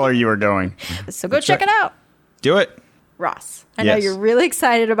 Tell her you are going. So go check it out. Do it. Ross, I know you're really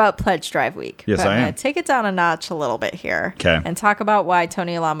excited about Pledge Drive Week. Yes, but I am. I'm going to take it down a notch a little bit here. Okay. And talk about why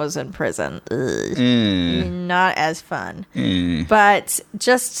Tony Alamo's in prison. Not as fun. But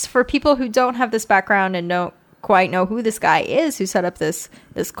just for people who don't have this background and don't quite know who this guy is who set up this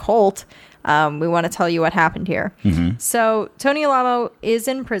cult, we want to tell you what happened here. So Tony Alamo is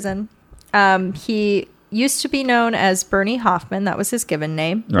in prison. He used to be known as Bernie Hoffman. That was his given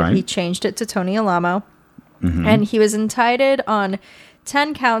name. Right. But he changed it to Tony Alamo. And he was indicted on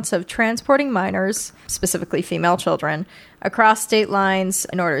 10 counts of transporting minors, specifically female children, across state lines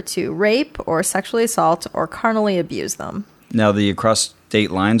in order to rape or sexually assault or carnally abuse them. Now, the across state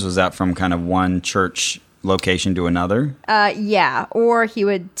lines, was that from kind of one church location to another? Yeah, or he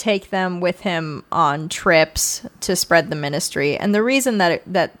would take them with him on trips to spread the ministry. And the reason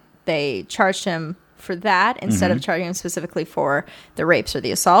that they charged him for that instead of charging him specifically for the rapes or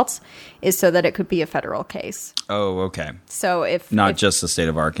the assaults is so that it could be a federal case. Oh, okay. So if just the state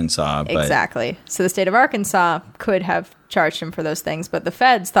of Arkansas, but exactly. So the state of Arkansas could have charged him for those things, but the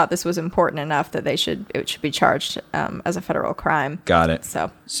feds thought this was important enough that it should be charged as a federal crime. Got it.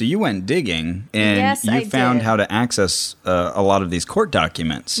 So you went digging and you found how to access a lot of these court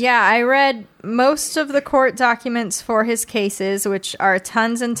documents. Yeah, I read most of the court documents for his cases, which are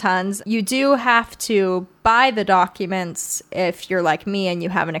tons and tons. You do have to buy the documents if you're like me and you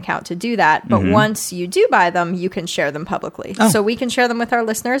have an account to do that. But once you do buy them, you can share them publicly. Oh. So we can share them with our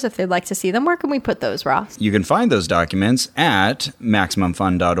listeners if they'd like to see them. Where can we put those, Ross? You can find those documents at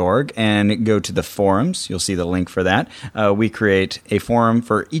MaximumFun.org and go to the forums. You'll see the link for that. We create a forum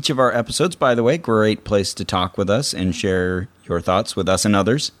for each of our episodes. By the way, great place to talk with us and share your thoughts with us and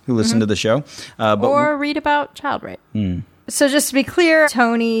others who listen to the show. Or read about child rape. So just to be clear,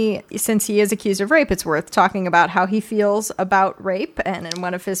 Tony, since he is accused of rape, it's worth talking about how he feels about rape. And in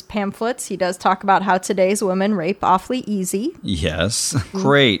one of his pamphlets, he does talk about how today's women rape awfully easy. Yes.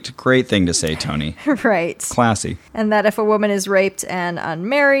 Great thing to say, Tony. Right. Classy. And that if a woman is raped and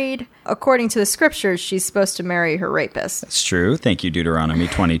unmarried, according to the scriptures, she's supposed to marry her rapist. That's true. Thank you, Deuteronomy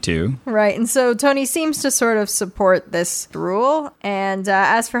 22. Right. And so Tony seems to sort of support this rule. And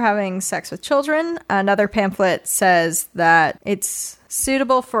as for having sex with children, another pamphlet says that it's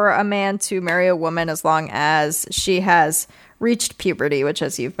suitable for a man to marry a woman as long as she has reached puberty, which,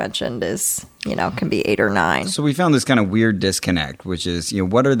 as you've mentioned, is, can be 8 or 9. So we found this kind of weird disconnect, which is,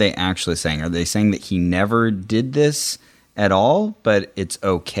 what are they actually saying? Are they saying that he never did this at all, but it's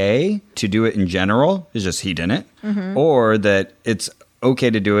okay to do it in general? It's just he didn't. Or that it's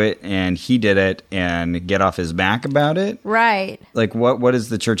okay to do it and he did it and get off his back about it? Right. Like, what is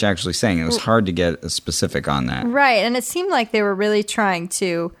the church actually saying? It was hard to get a specific on that. Right. And it seemed like they were really trying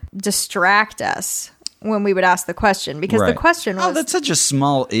to distract us when we would ask the question, because the question was... Oh, that's such a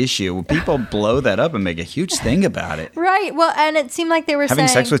small issue. People blow that up and make a huge thing about it. Right. Well, and it seemed like they were having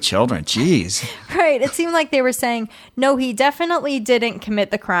sex with children. Jeez. Right. It seemed like they were saying, no, he definitely didn't commit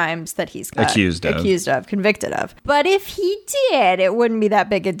the crimes that he's convicted of. But if he did, it wouldn't be that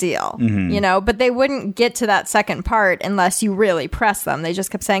big a deal, but they wouldn't get to that second part unless you really press them. They just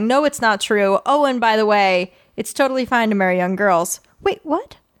kept saying, no, it's not true. Oh, and by the way, it's totally fine to marry young girls. Wait,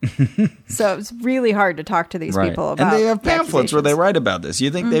 what? So it's really hard to talk to these people about. And they have pamphlets where they write about this.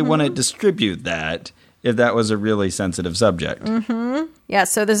 You think they want to distribute that if that was a really sensitive subject. Yeah,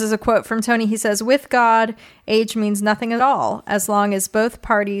 so this is a quote from Tony. He says, "With God, age means nothing at all, as long as both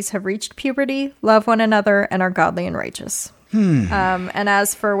parties have reached puberty, love one another, and are godly and righteous." And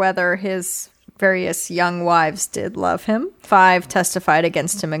as for whether his various young wives did love him, 5 testified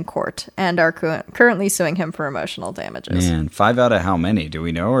against him in court and are currently suing him for emotional damages. Man, 5 out of how many? Do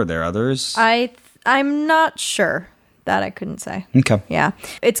we know? Are there others? I'm not sure. That I couldn't say. Okay. Yeah.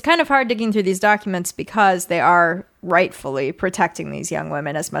 It's kind of hard digging through these documents because they are rightfully protecting these young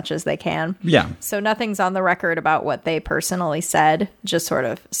women as much as they can. Yeah. So nothing's on the record about what they personally said, just sort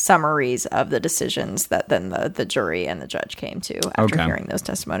of summaries of the decisions that then the jury and the judge came to after hearing those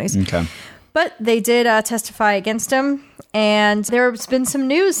testimonies. Okay. But they did testify against him, and there's been some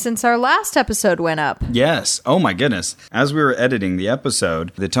news since our last episode went up. Yes. Oh, my goodness. As we were editing the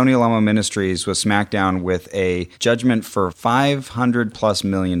episode, the Tony Alamo Ministries was smacked down with a judgment for $500+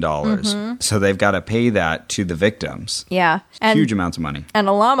 million. So they've got to pay that to the victims. Yeah. Huge amounts of money. And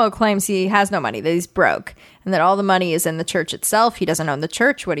Alamo claims he has no money, that he's broke. and that all the money is in the church itself. He doesn't own the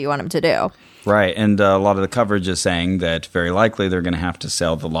church. What do you want him to do? Right, and a lot of the coverage is saying that very likely they're going to have to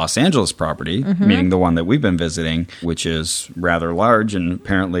sell the Los Angeles property, meaning the one that we've been visiting, which is rather large and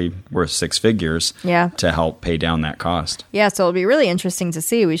apparently worth 6 figures, to help pay down that cost. Yeah, so it'll be really interesting to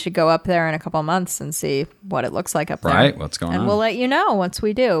see. We should go up there in a couple of months and see what it looks like up there. Right, what's going on. And we'll let you know once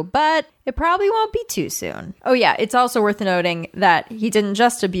we do, but it probably won't be too soon. Oh yeah, it's also worth noting that he didn't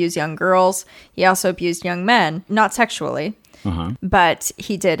just abuse young girls, he also abused young men, not sexually. But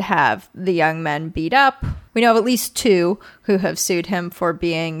he did have the young men beat up. We know of at least 2 who have sued him for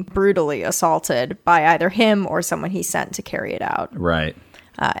being brutally assaulted by either him or someone he sent to carry it out. Right.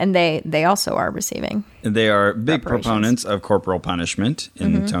 And they also are receiving. They are big proponents of corporal punishment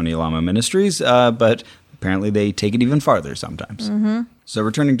in Tony Alamo Ministries, but apparently they take it even farther sometimes. So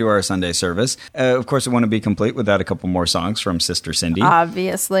returning to our Sunday service, of course, it wouldn't be complete without a couple more songs from Sister Cindy.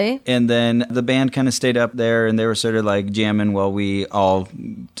 Obviously. And then the band kind of stayed up there, and they were sort of like jamming while we all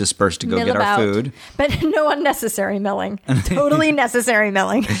dispersed to go get our food. But no unnecessary milling. Totally necessary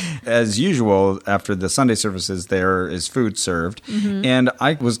milling. As usual, after the Sunday services, there is food served. And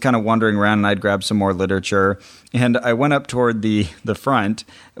I was kind of wandering around, and I'd grab some more literature. And I went up toward the front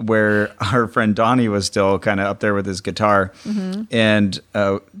where our friend Donnie was still kind of up there with his guitar. And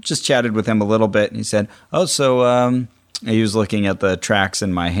just chatted with him a little bit. And he said, he was looking at the tracks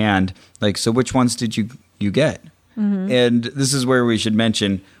in my hand. Like, so which ones did you get? And this is where we should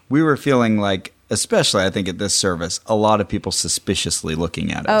mention, we were feeling like, especially I think at this service, a lot of people suspiciously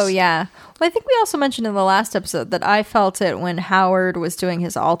looking at us. Oh, yeah. Well, I think we also mentioned in the last episode that I felt it when Howard was doing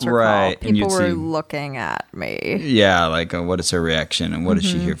his altar call. People were looking at me. Yeah, like what is her reaction and what is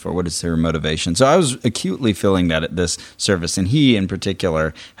she here for? What is her motivation? So I was acutely feeling that at this service. And he in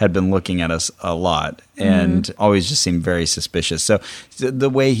particular had been looking at us a lot and always just seemed very suspicious. So the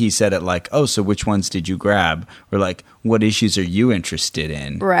way he said it, like, oh, so which ones did you grab? Or like, what issues are you interested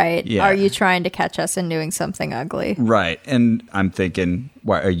in? Right. Yeah. Are you trying to catch us in doing something ugly? Right. And I'm thinking,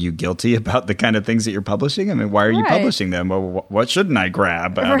 why are you guilty about the kind of things that you're publishing? I mean, why are you publishing them? Well, what shouldn't I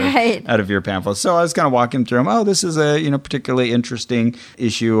grab out of your pamphlet? So I was kind of walking through them. Oh, this is a particularly interesting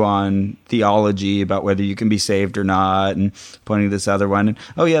issue on theology about whether you can be saved or not, and pointing to this other one. And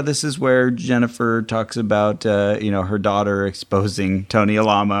oh yeah, this is where Jennifer talks about her daughter exposing Tony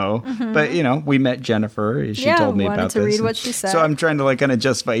Alamo. But we met Jennifer. She told me about to read what she said. So I'm trying to kind of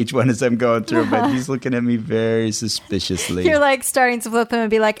justify each one as I'm going through, but he's looking at me very suspiciously. You're like starting to flip them and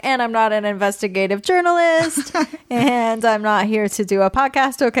be like, and I'm not an investigative journalist, and I'm not here to do a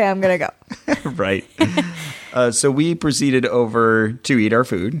podcast. Okay, I'm going to go. Right. So we proceeded over to eat our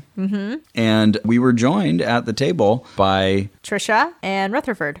food, and we were joined at the table by Trisha and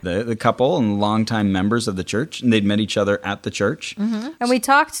Rutherford, the couple and longtime members of the church, and they'd met each other at the church. And we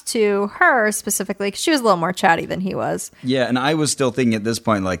talked to her specifically because she was a little more chatty than he was. Yeah, and I was still thinking at this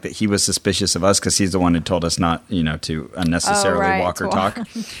point like that he was suspicious of us because he's the one who told us not, to unnecessarily walk or talk.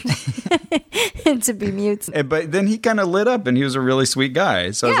 And to be mutes. But then he kind of lit up, and he was a really sweet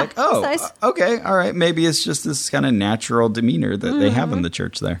guy. So I was like, oh, nice. Okay, all right, maybe it's just this kind of natural demeanor that they have in the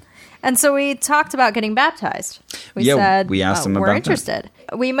church there. And so we talked about getting baptized. We said, we asked them about we're interested.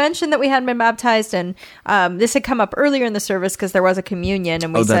 We mentioned that we hadn't been baptized, and this had come up earlier in the service because there was a communion,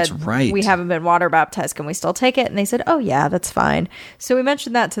 and we said, that's right. We haven't been water baptized. Can we still take it? And they said, oh, yeah, that's fine. So we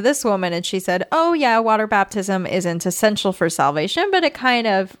mentioned that to this woman, and she said, oh, yeah, water baptism isn't essential for salvation, but it kind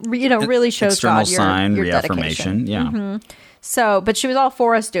of, really shows external God sign, your reaffirmation. dedication. Yeah. So, but she was all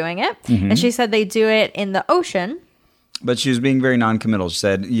for us doing it, and she said they do it in the ocean. But she was being very non-committal. She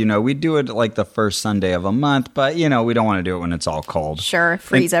said, we do it like the first Sunday of a month, but, we don't want to do it when it's all cold. Sure,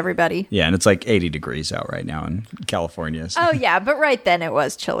 freeze everybody. Yeah, and it's like 80 degrees out right now in California. So. Oh, yeah, but right then it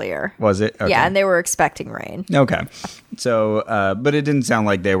was chillier. Was it? Okay. Yeah, and they were expecting rain. Okay. So, but it didn't sound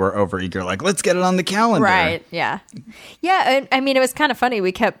like they were overeager, like, let's get it on the calendar. Right, yeah. Yeah, I mean, it was kind of funny.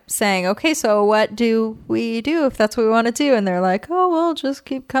 We kept saying, okay, so what do we do if that's what we want to do? And they're like, oh, well, just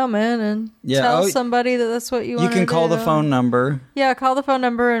keep coming and tell somebody that that's what you want to do. You can call the phone number. Yeah, call the phone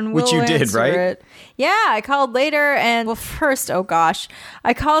number and we'll Which you did, right? It. Yeah, I called later and, well, first, oh gosh,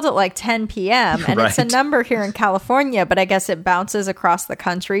 I called at like 10 p.m. and it's a number here in California, but I guess it bounces across the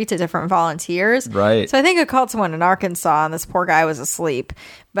country to different volunteers. Right. So I think I called someone in Arkansas and this poor guy was asleep.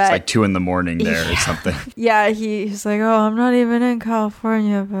 But it's like 2 a.m. there or something. Yeah, he's like, oh, I'm not even in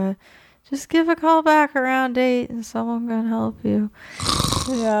California, but just give a call back around 8 and someone can help you.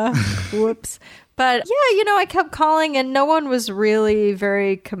 Yeah, whoops. But yeah, I kept calling and no one was really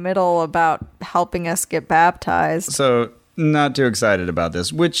very committal about helping us get baptized. So not too excited about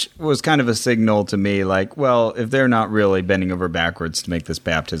this, which was kind of a signal to me like, well, if they're not really bending over backwards to make this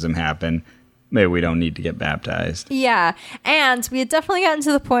baptism happen, maybe we don't need to get baptized. Yeah. And we had definitely gotten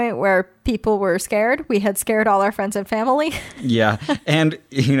to the point where people were scared. We had scared all our friends and family. Yeah. And,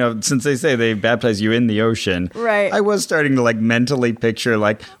 since they say they baptize you in the ocean, right. I was starting to mentally picture,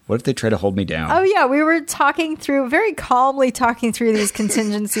 what if they try to hold me down? Oh, yeah. We were very calmly talking through these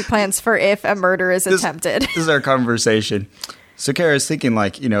contingency plans for if a murder is attempted. This is our conversation. So Carrie is thinking,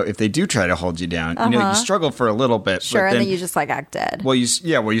 if they do try to hold you down, you struggle for a little bit. Sure, and then you just act dead. Well, you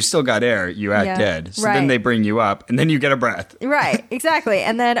still got air. You act dead. So then they bring you up, and then you get a breath. Right, exactly.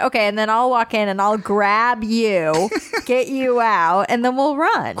 And then I'll walk in and I'll grab you, get you out, and then we'll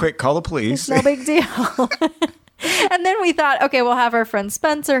run. Quick, call the police. It's no big deal. And then we thought, okay, we'll have our friend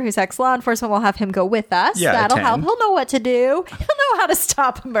Spencer, who's ex-law enforcement, we'll have him go with us. Yeah, that'll help. He'll know what to do. He'll know how to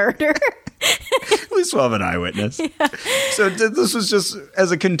stop a murder. At least we'll have an eyewitness. Yeah. So this was just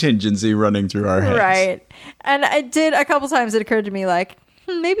as a contingency running through our heads. Right. And I did a couple times, it occurred to me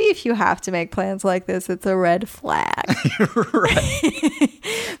maybe if you have to make plans like this, it's a red flag. Right.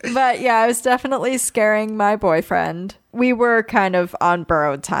 But yeah, I was definitely scaring my boyfriend. We were kind of on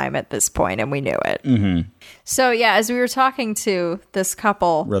borrowed time at this point, and we knew it. Mm-hmm. So yeah, as we were talking to this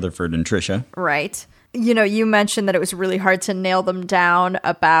couple, Rutherford and Tricia. Right. You mentioned that it was really hard to nail them down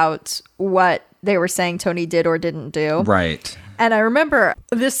about what they were saying Tony did or didn't do. Right. And I remember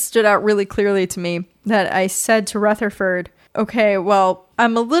this stood out really clearly to me that I said to Rutherford, okay, well,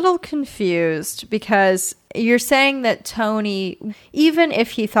 I'm a little confused because you're saying that Tony, even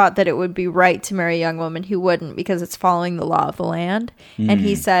if he thought that it would be right to marry a young woman, he wouldn't because it's following the law of the land. And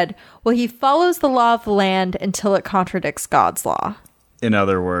he said, well, he follows the law of the land until it contradicts God's law. In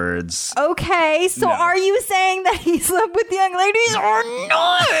other words. Okay, so no. Are you saying that he slept with young ladies or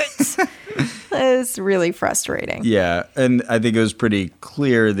not? It's really frustrating. Yeah, and I think it was pretty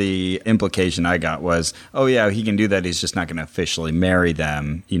clear the implication I got was, oh yeah, he can do that. He's just not going to officially marry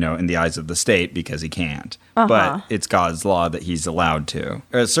them, in the eyes of the state because he can't. But it's God's law that he's allowed to.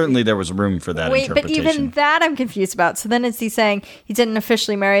 Certainly there was room for that interpretation. But even that I'm confused about. So then is he saying he didn't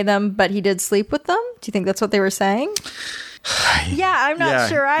officially marry them, but he did sleep with them? Do you think that's what they were saying? Yeah, I'm not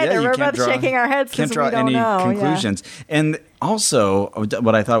sure either. We're both shaking our heads because we don't know. Conclusions. Yeah. And also,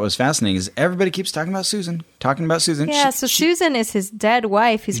 what I thought was fascinating is everybody keeps talking about Susan. Yeah, Susan is his dead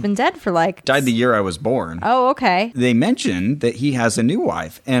wife. He's been dead for died the year I was born. Oh, okay. They mentioned that he has a new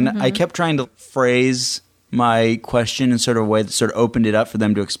wife. And I kept trying to phrase my question in sort of a way that sort of opened it up for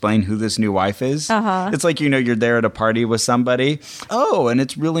them to explain who this new wife is. It's like, you're there at a party with somebody. Oh, and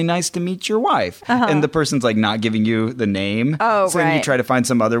it's really nice to meet your wife. And the person's not giving you the name. Oh, so then you try to find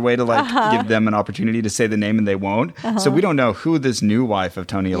some other way to give them an opportunity to say the name and they won't. So we don't know who this new wife of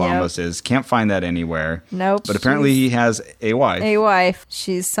Tony Alamos is. Can't find that anywhere. Nope. But apparently he has a wife. A wife.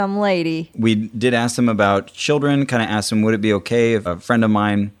 She's some lady. We did ask him about children, kind of asked him, would it be okay if a friend of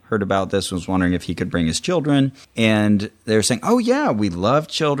mine heard about this, was wondering if he could bring his children. And they were saying, oh yeah, we love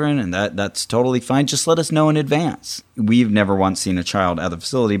children and that's totally fine. Just let us know in advance. We've never once seen a child at the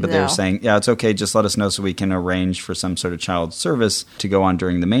facility, but they were saying, yeah, it's okay. Just let us know so we can arrange for some sort of child service to go on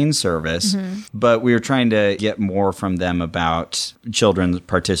during the main service. But we were trying to get more from them about children's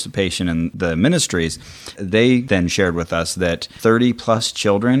participation in the ministries. They then shared with us that 30 plus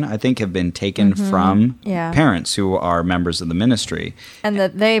children, I think, have been taken from parents who are members of the ministry. And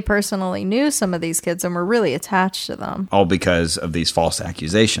that they personally knew some of these kids and were really attached to them. All because of these false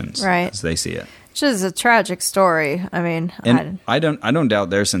accusations. Right. As they see it. Which is a tragic story. I mean, and I don't doubt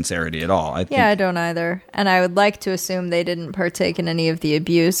their sincerity at all. I don't either. And I would like to assume they didn't partake in any of the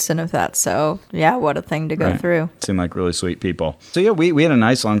abuse. And if that's so, yeah, what a thing to go through. Seem like really sweet people. So yeah, we had a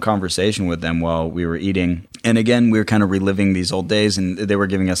nice long conversation with them while we were eating. And again, we were kind of reliving these old days, and they were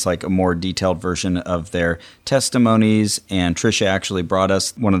giving us a more detailed version of their testimonies. And Tricia actually brought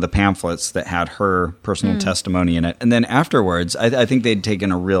us one of the pamphlets that had her personal testimony in it. And then afterwards, I think they'd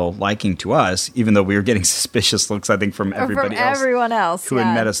taken a real liking to us, even though we were getting suspicious looks, I think, from everyone else who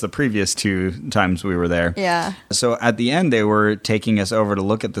had met us the previous 2 times we were there. Yeah. So at the end, they were taking us over to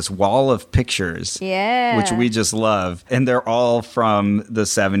look at this wall of pictures. Yeah. Which we just love. And they're all from the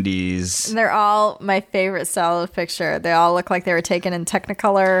 70s. And they're all my favorite style of picture. They all look like they were taken in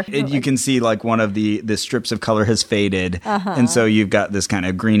Technicolor. You can see one of the strips of color has faded. And so you've got this kind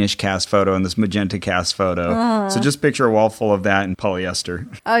of greenish cast photo and this magenta cast photo. So just picture a wall full of that in polyester.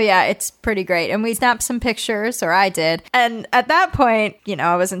 Oh, yeah. It's pretty great. And we snapped some pictures, or I did. And at that point,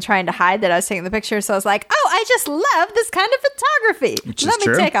 I wasn't trying to hide that I was taking the pictures. So I was like, oh, I just love this kind of photography. Let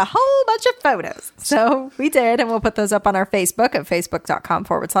me take a whole bunch of photos. So we did. And we'll put those up on our Facebook at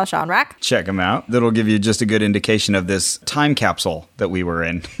facebook.com/onrack. Check them out. That'll give you just just a good indication of this time capsule that we were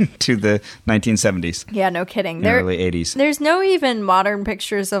in to the 1970s. Yeah, no kidding. Early 80s. There's no even modern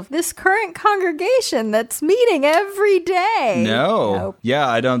pictures of this current congregation that's meeting every day. No. Nope. Yeah,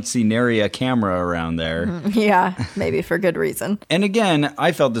 I don't see nary a camera around there. Yeah, maybe for good reason. And again,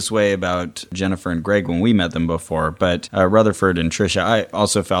 I felt this way about Jennifer and Greg when we met them before, but Rutherford and Trisha, I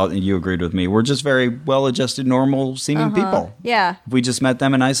also felt, and you agreed with me, we're just very well-adjusted, normal-seeming people. Yeah. If we just met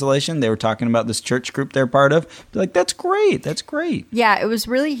them in isolation, they were talking about this church group they're part of, be like, that's great, that's great. Yeah, it was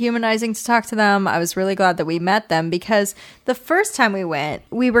really humanizing to talk to them. I was really glad that we met them because the first time we went,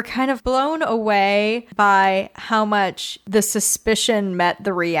 we were kind of blown away by how much the suspicion met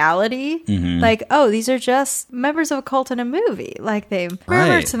the reality. Like, oh, these are just members of a cult in a movie. Like, they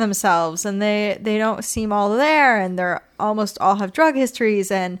murmur to themselves and they don't seem all there, and they're almost all have drug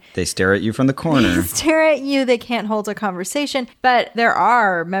histories, and they stare at you from the corner. They stare at you. They can't hold a conversation. But there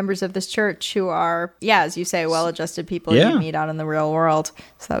are members of this church who are, yeah, as you say, well-adjusted people you meet out in the real world.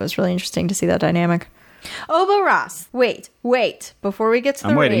 So that was really interesting to see that dynamic. Oh, but Ross, wait. Before we get to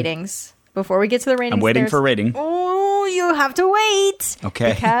the ratings. I'm waiting for a rating. Oh, you have to wait.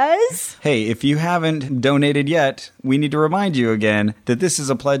 Okay. Because? Hey, if you haven't donated yet, we need to remind you again that this is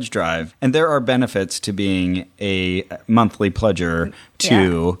a pledge drive. And there are benefits to being a monthly pledger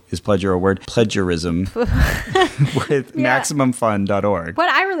to, is pledger a word? Pledgerism with MaximumFun.org. What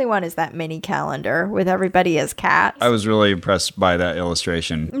I really want is that mini calendar with everybody as cats. I was really impressed by that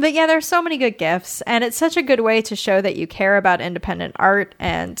illustration. But yeah, there's so many good gifts, and it's such a good way to show that you care about independent art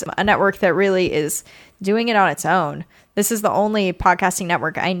and a network that really is doing it on its own. This is the only podcasting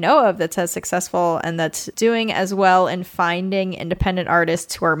network I know of that's as successful and that's doing as well in finding independent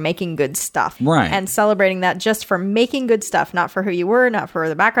artists who are making good stuff. Right. And celebrating that just for making good stuff, not for who you were, not for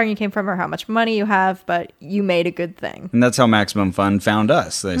the background you came from or how much money you have, but you made a good thing. And that's how Maximum Fun found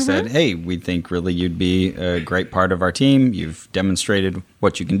us. They said, hey, we think really you'd be a great part of our team. You've demonstrated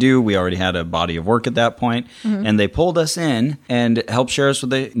what you can do. We already had a body of work at that point. And they pulled us in and helped share us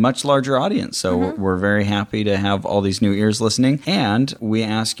with a much larger audience. So we're very happy to have all these new ears listening. And we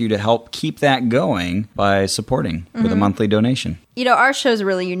ask you to help keep that going by supporting with a monthly donation. You know, our show's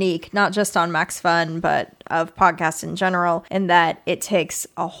really unique, not just on Max Fun, but of podcasts in general, in that it takes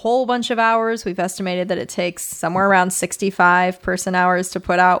a whole bunch of hours. We've estimated that it takes somewhere around 65 person hours to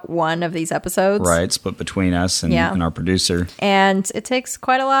put out one of these episodes. Right, split between us and our producer. And it takes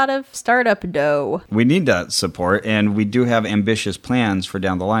quite a lot of startup dough. We need that support, and we do have ambitious plans for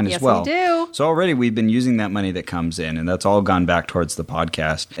down the line as well. Yes, we do. So already we've been using that money that comes in, and that's all gone back towards the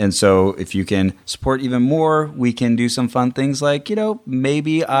podcast. And so if you can support even more, we can do some fun things like, you know,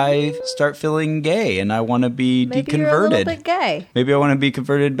 maybe I start feeling gay and I want to be deconverted. Maybe you're a little bit gay. Maybe I want to be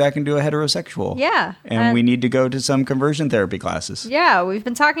converted back into a heterosexual. Yeah. And we need to go to some conversion therapy classes. Yeah, we've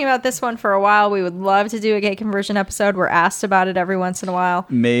been talking about this one for a while. We would love to do a gay conversion episode. We're asked about it every once in a while.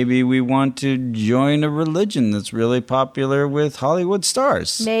 Maybe we want to join a religion that's really popular with Hollywood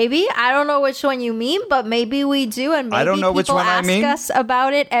stars. Maybe. I don't know which one you mean, but maybe we do. And maybe I don't know which one I mean. Ask us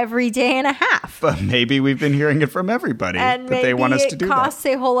about it every day and a half. But maybe we've been hearing it from everybody and that they want us to do that. It costs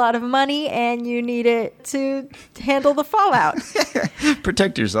a whole lot of money and you need it to handle the fallout.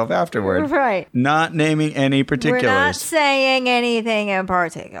 Protect yourself afterward. Right. Not naming any particulars. We're not saying anything in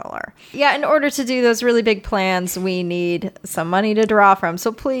particular. Yeah, in order to do those really big plans, we need some money to draw from.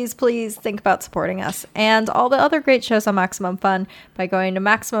 So please think about supporting us and all the other great shows on Maximum Fun by going to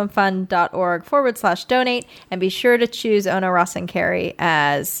MaximumFun.org/donate, and be sure to choose Ono, Ross, and Carrie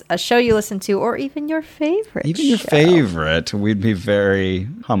as a show you listen to, or even your favorite. Even your favorite. We'd be very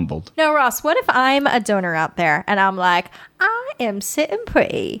humbled. No, Ross, what if I'm a donor out there and I'm like, I am sitting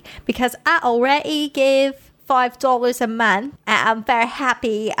pretty because I already give $5 a month and I'm very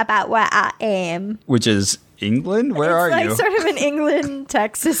happy about where I am. Which is England? Where are you? It's like sort of an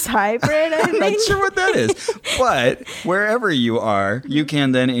England-Texas hybrid, I think. I'm not sure what that is. But wherever you are, you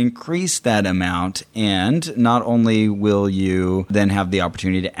can then increase that amount. And not only will you then have the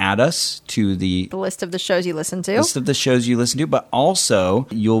opportunity to add us to the list of the shows you listen to. But also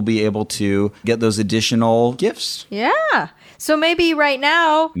you'll be able to get those additional gifts. Yeah. So maybe right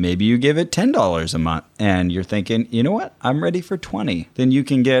now, maybe you give it $10 a month and you're thinking, you know what? I'm ready for $20. Then you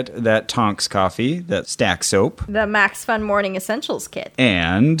can get that Tonks coffee, that Stack soap, the Max Fun Morning Essentials kit,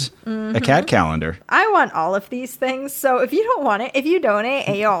 and a cat calendar. I want all of these things. So if you don't want it, if you donate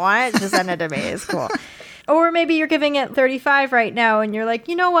and you don't want it, just send it to me. It's cool. Or maybe you're giving it $35 right now and you're like,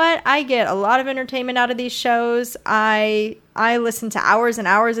 you know what? I get a lot of entertainment out of these shows. I listen to hours and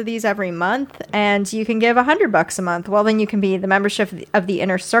hours of these every month, and you can give $100 a month. Well, then you can be the membership of the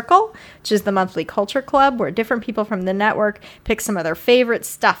Inner Circle, which is the monthly culture club where different people from the network pick some of their favorite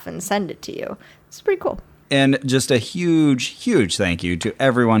stuff and send it to you. It's pretty cool. And just a huge thank you to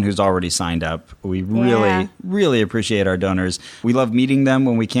everyone who's already signed up. We really appreciate our donors. We love meeting them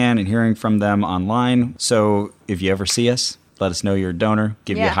when we can and hearing from them online. So if you ever see us, let us know you're a donor.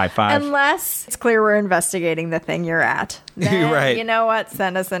 Give you a high five. Unless it's clear we're investigating the thing you're at. Then, right. You know what?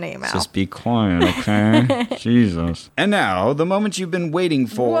 Send us an email. Just be quiet, okay? Jesus. And now, the moment you've been waiting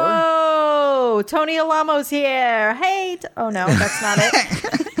for. Whoa! Tony Alamo's here. Hey. Oh, no, that's not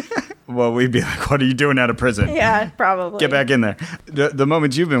it. Well, we'd be like, what are you doing out of prison? Yeah, probably. Get back in there. The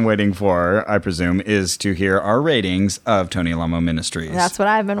moment you've been waiting for, I presume, is to hear our ratings of Tony Alamo Ministries. That's what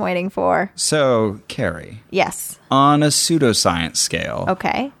I've been waiting for. So, Carrie. Yes. On a pseudoscience scale.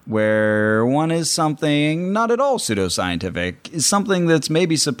 Okay. Where one is something not at all pseudoscientific, is something that's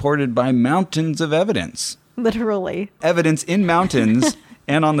maybe supported by mountains of evidence. Literally. Evidence in mountains.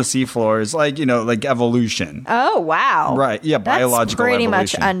 And on the seafloors, like evolution. Oh, wow. Right. Yeah, biological pretty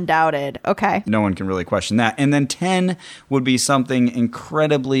evolution. Much undoubted. Okay. No one can really question that. And then 10 would be something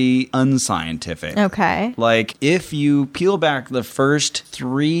incredibly unscientific. Okay. Like, if you peel back the first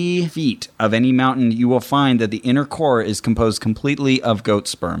 3 feet of any mountain, you will find that the inner core is composed completely of goat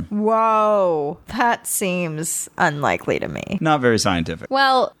sperm. Whoa. That seems unlikely to me. Not very scientific.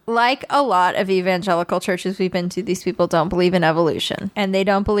 Well, like a lot of evangelical churches we've been to, these people don't believe in evolution. And they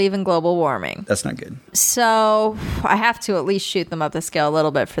don't believe in global warming. That's not good. So I have to at least shoot them up the scale a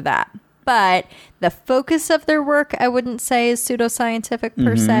little bit for that. But the focus of their work, I wouldn't say is pseudoscientific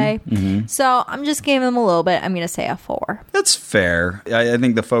per se. Mm-hmm. So I'm just giving them a little bit. I'm going to say a 4. That's fair. I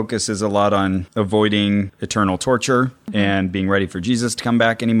think the focus is a lot on avoiding eternal torture and being ready for Jesus to come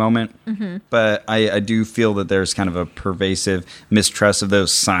back any moment. Mm-hmm. But I do feel that there's kind of a pervasive mistrust of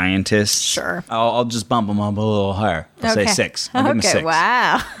those scientists. Sure. I'll just bump them up a little higher. I'll say 6. I'll give them a 6.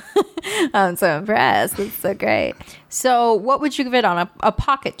 Wow. I'm so impressed. That's so great. So what would you give it on a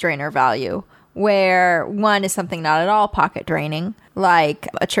pocket drainer value, where 1 is something not at all pocket draining, like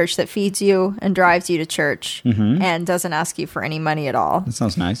a church that feeds you and drives you to church and doesn't ask you for any money at all? That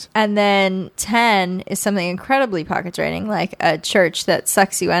sounds nice. And then 10 is something incredibly pocket draining, like a church that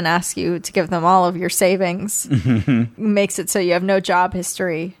sucks you and asks you to give them all of your savings, makes it so you have no job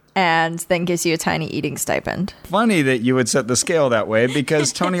history, and then gives you a tiny eating stipend. Funny that you would set the scale that way,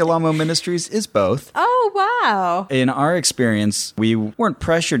 because Tony Alamo Ministries is both. Oh, wow. In our experience, we weren't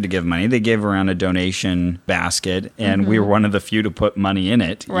pressured to give money. They gave around a donation basket, and we were one of the few to put money in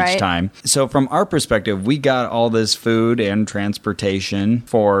it each time. So from our perspective, we got all this food and transportation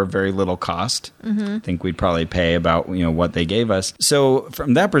for very little cost. I think we'd probably pay about what they gave us. So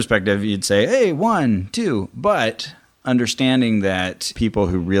from that perspective, you'd say, hey, 1, 2, but understanding that people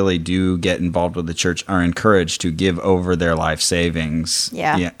who really do get involved with the church are encouraged to give over their life savings,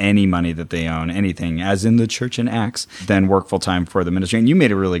 any money that they own, anything, as in the church in Acts, then work full time for the ministry. And you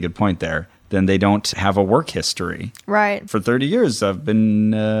made a really good point there. Then they don't have a work history. Right. For 30 years, I've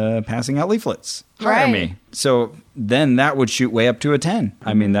been passing out leaflets. Hire me. So then that would shoot way up to a 10.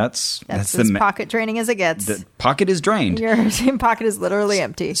 I mean, that's as pocket draining as it gets. The pocket is drained. Your pocket is literally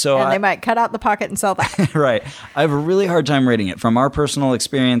empty. So they might cut out the pocket and sell that. Right. I have a really hard time rating it. From our personal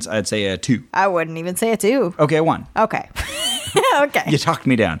experience, I'd say a 2. I wouldn't even say a 2. Okay, a 1. Okay. Okay. You talked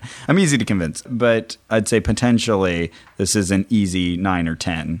me down. I'm easy to convince, but I'd say potentially this is an easy 9 or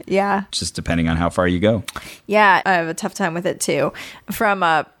 10. Yeah. Just depending on how far you go. Yeah, I have a tough time with it too. From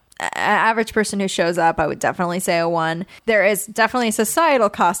an average person who shows up, I would definitely say a 1. There is definitely a societal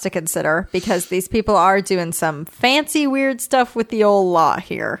cost to consider, because these people are doing some fancy, weird stuff with the old law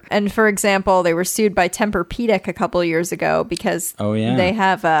here. And for example, they were sued by Tempur-Pedic a couple years ago because they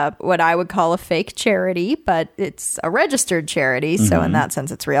have what I would call a fake charity, but it's a registered charity. So in that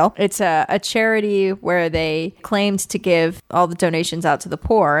sense, it's real. It's a charity where they claimed to give all the donations out to the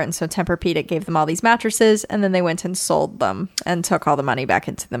poor. And so Tempur-Pedic gave them all these mattresses, and then they went and sold them and took all the money back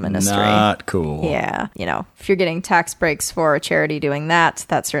into the ministry. Not cool. Yeah. If you're getting tax breaks for a charity doing that,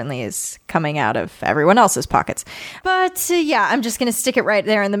 that certainly is coming out of everyone else's pockets. But I'm just going to stick it right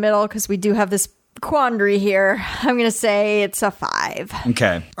there in the middle, because we do have this quandary here. I'm going to say it's a 5.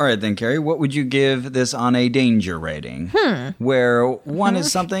 Okay. All right then, Carrie, what would you give this on a danger rating? Where 1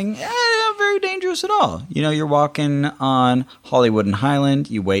 is something not very dangerous at all. You're walking on Hollywood and Highland.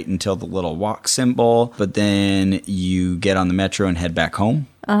 You wait until the little walk symbol, but then you get on the metro and head back home.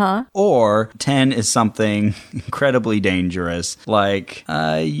 Or 10 is something incredibly dangerous, like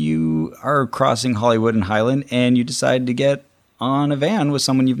you are crossing Hollywood and Highland and you decide to get on a van with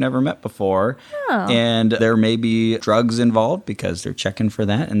someone you've never met before. And there may be drugs involved, because they're checking for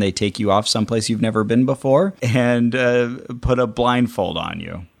that, and they take you off someplace you've never been before and put a blindfold on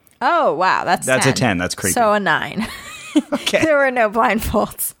you. Oh, wow. That's 10. A 10. That's creepy. So a 9. Okay. There were no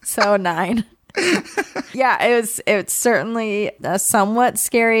blindfolds. So 9. Yeah, it's certainly a somewhat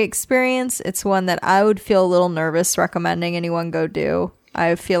scary experience. It's one that I would feel a little nervous recommending anyone go do.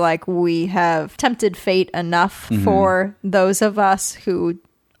 I feel like we have tempted fate enough for those of us who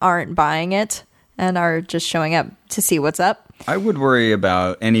aren't buying it and are just showing up to see what's up. I would worry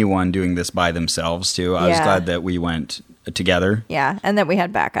about anyone doing this by themselves, too. I was glad that we went together. Yeah, and that we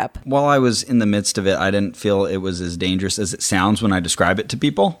had backup. While I was in the midst of it, I didn't feel it was as dangerous as it sounds when I describe it to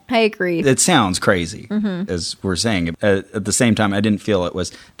people. I agree. It sounds crazy, as we're saying. At the same time, I didn't feel it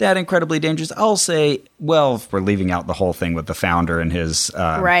was that incredibly dangerous. I'll say, well, if we're leaving out the whole thing with the founder and his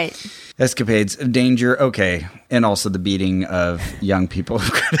escapades of danger, okay. And also the beating of young people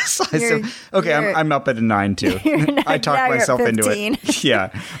who criticize him. Okay, I'm up at a 9, too. I talked myself into it. Yeah.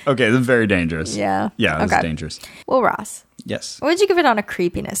 Okay, this is very dangerous. Yeah. Yeah, this is dangerous. Well, Ross. Yes. What would you give it on a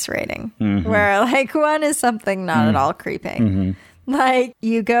creepiness rating? Where, like, 1 is something not at all creeping. Like,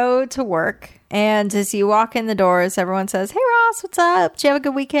 you go to work, and as you walk in the doors, everyone says, "Hey, Ross, what's up? Did you have a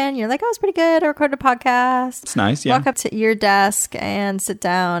good weekend?" You're like, "Oh, it's pretty good. I recorded a podcast." It's nice, yeah. Walk up to your desk and sit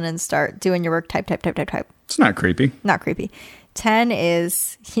down and start doing your work. Type. It's not creepy. Not creepy. 10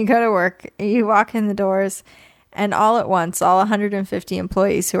 is you go to work, you walk in the doors, and all at once, all 150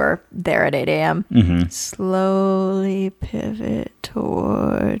 employees who are there at 8 a.m. Slowly pivot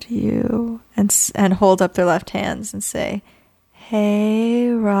toward you and hold up their left hands and say, "Hey,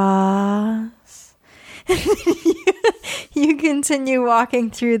 Ross." You continue walking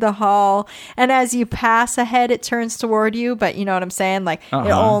through the hall, and as you pass ahead, it turns toward you, but you know what I'm saying? Like,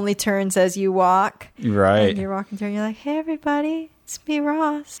 it only turns as you walk. Right. And you're walking through, and you're like, "Hey, everybody, it's me,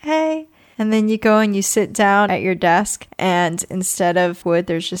 Ross. Hey." And then you go and you sit down at your desk, and instead of wood,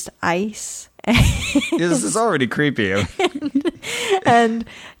 there's just ice. This is already creepy. And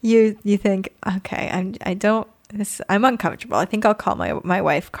you think, okay, I'm uncomfortable. I think I'll call my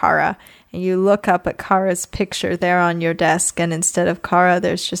wife, Cara. And you look up at Cara's picture there on your desk, and instead of Cara,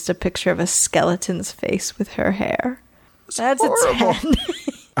 there's just a picture of a skeleton's face with her hair. That's horrible. A 10.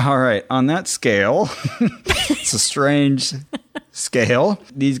 All right. On that scale, it's a strange scale.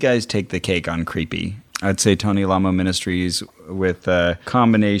 These guys take the cake on creepy. I'd say Tony Alamo Ministries, with a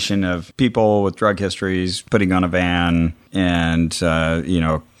combination of people with drug histories putting on a van and,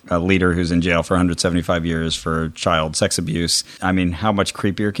 a leader who's in jail for 175 years for child sex abuse. I mean, how much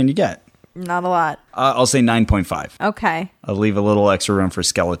creepier can you get? Not a lot. I'll say 9.5. Okay. I'll leave a little extra room for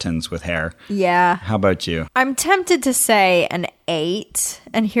skeletons with hair. Yeah. How about you? I'm tempted to say an 8,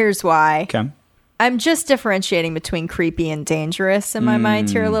 and here's why. Okay. I'm just differentiating between creepy and dangerous in my mind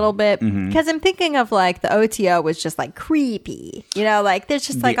here a little bit, because I'm thinking of like the OTO was just like creepy, like there's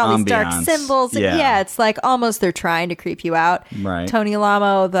just like all these dark symbols. Yeah, it's like almost they're trying to creep you out. Right. Tony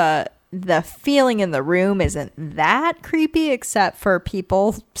Alamo, the feeling in the room isn't that creepy except for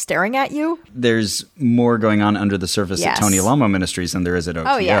people staring at you. There's more going on under the surface at Tony Alamo Ministries than there is at OTO.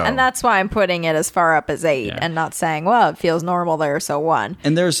 Oh, yeah. And that's why I'm putting it as far up as 8 and not saying, well, it feels normal there, so 1.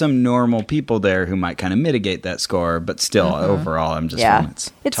 And there's some normal people there who might kind of mitigate that score, but still, overall, I'm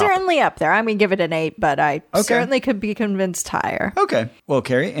just it's certainly up there. I'm going to give it an 8, but I certainly could be convinced higher. Okay. Well,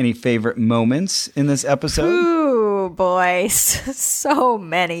 Carrie, any favorite moments in this episode? Ooh, boy. So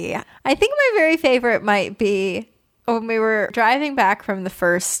many. I think my very favorite might be when we were driving back from the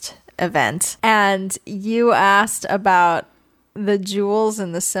first event and you asked about the jewels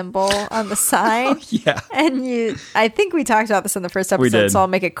and the symbol on the sign. Yeah. And I think we talked about this in the first episode, so I'll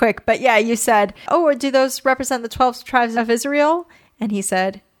make it quick. But yeah, you said, "Oh, do those represent the 12 tribes of Israel?" And he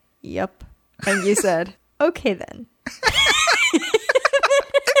said, "Yep." And you said, "Okay, then."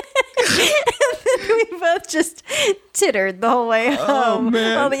 We both just tittered the whole way home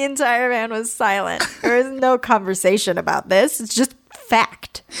while the entire van was silent. There was no conversation about this. It's just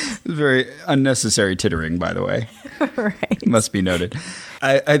fact. Very unnecessary tittering, by the way. Right. Must be noted.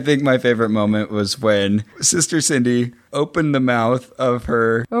 I think my favorite moment was when Sister Cindy opened the mouth of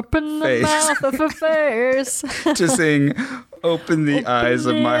her face. Mouth of her face. To sing "Open the Eyes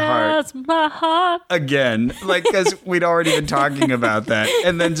of My Heart." My heart. Again. Like, because we'd already been talking about that.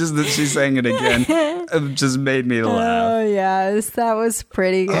 And then just that she sang it again, it just made me laugh. Oh, yes. That was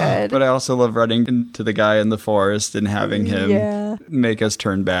pretty good. But I also love running into the guy in the forest and having him make us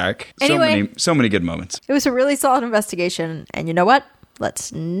turn back. Anyway, so many good moments. It was a really solid investigation. And you know what?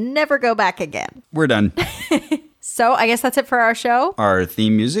 Let's never go back again. We're done. So I guess that's it for our show. Our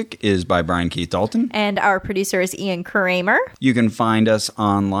theme music is by Brian Keith Dalton. And our producer is Ian Kramer. You can find us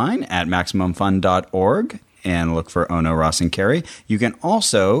online at MaximumFun.org and look for Ono, Ross, and Carrie. You can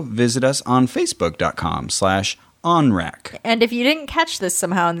also visit us on Facebook.com/ ONRAC. And if you didn't catch this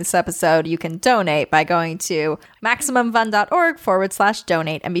somehow in this episode, you can donate by going to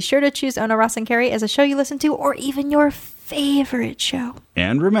MaximumFun.org/donate. And be sure to choose Ona, Ross, and Carrie as a show you listen to, or even your favorite show.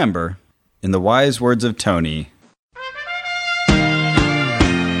 And remember, in the wise words of Tony,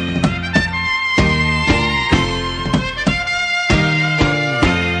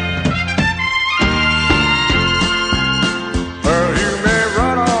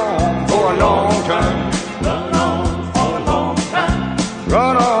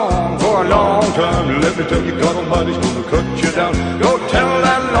 let me tell you, God Almighty's gonna cut you down. Go tell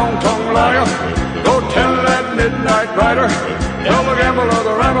that long-tongued liar. Go tell that midnight rider. Tell the gambler,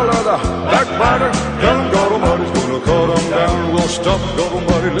 the rambler, the backbiter. Tell him God Almighty's gonna cut them down. Well, stop, God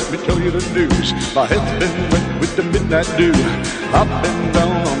Almighty, let me tell you the news. My head's been wet with the midnight dew. I've been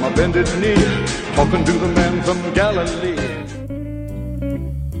down on my bended knee, talking to the man from Galilee.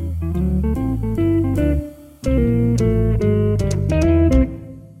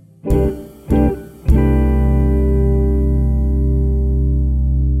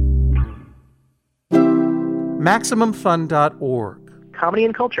 MaximumFun.org. Comedy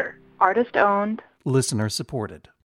and culture. Artist owned. Listener supported.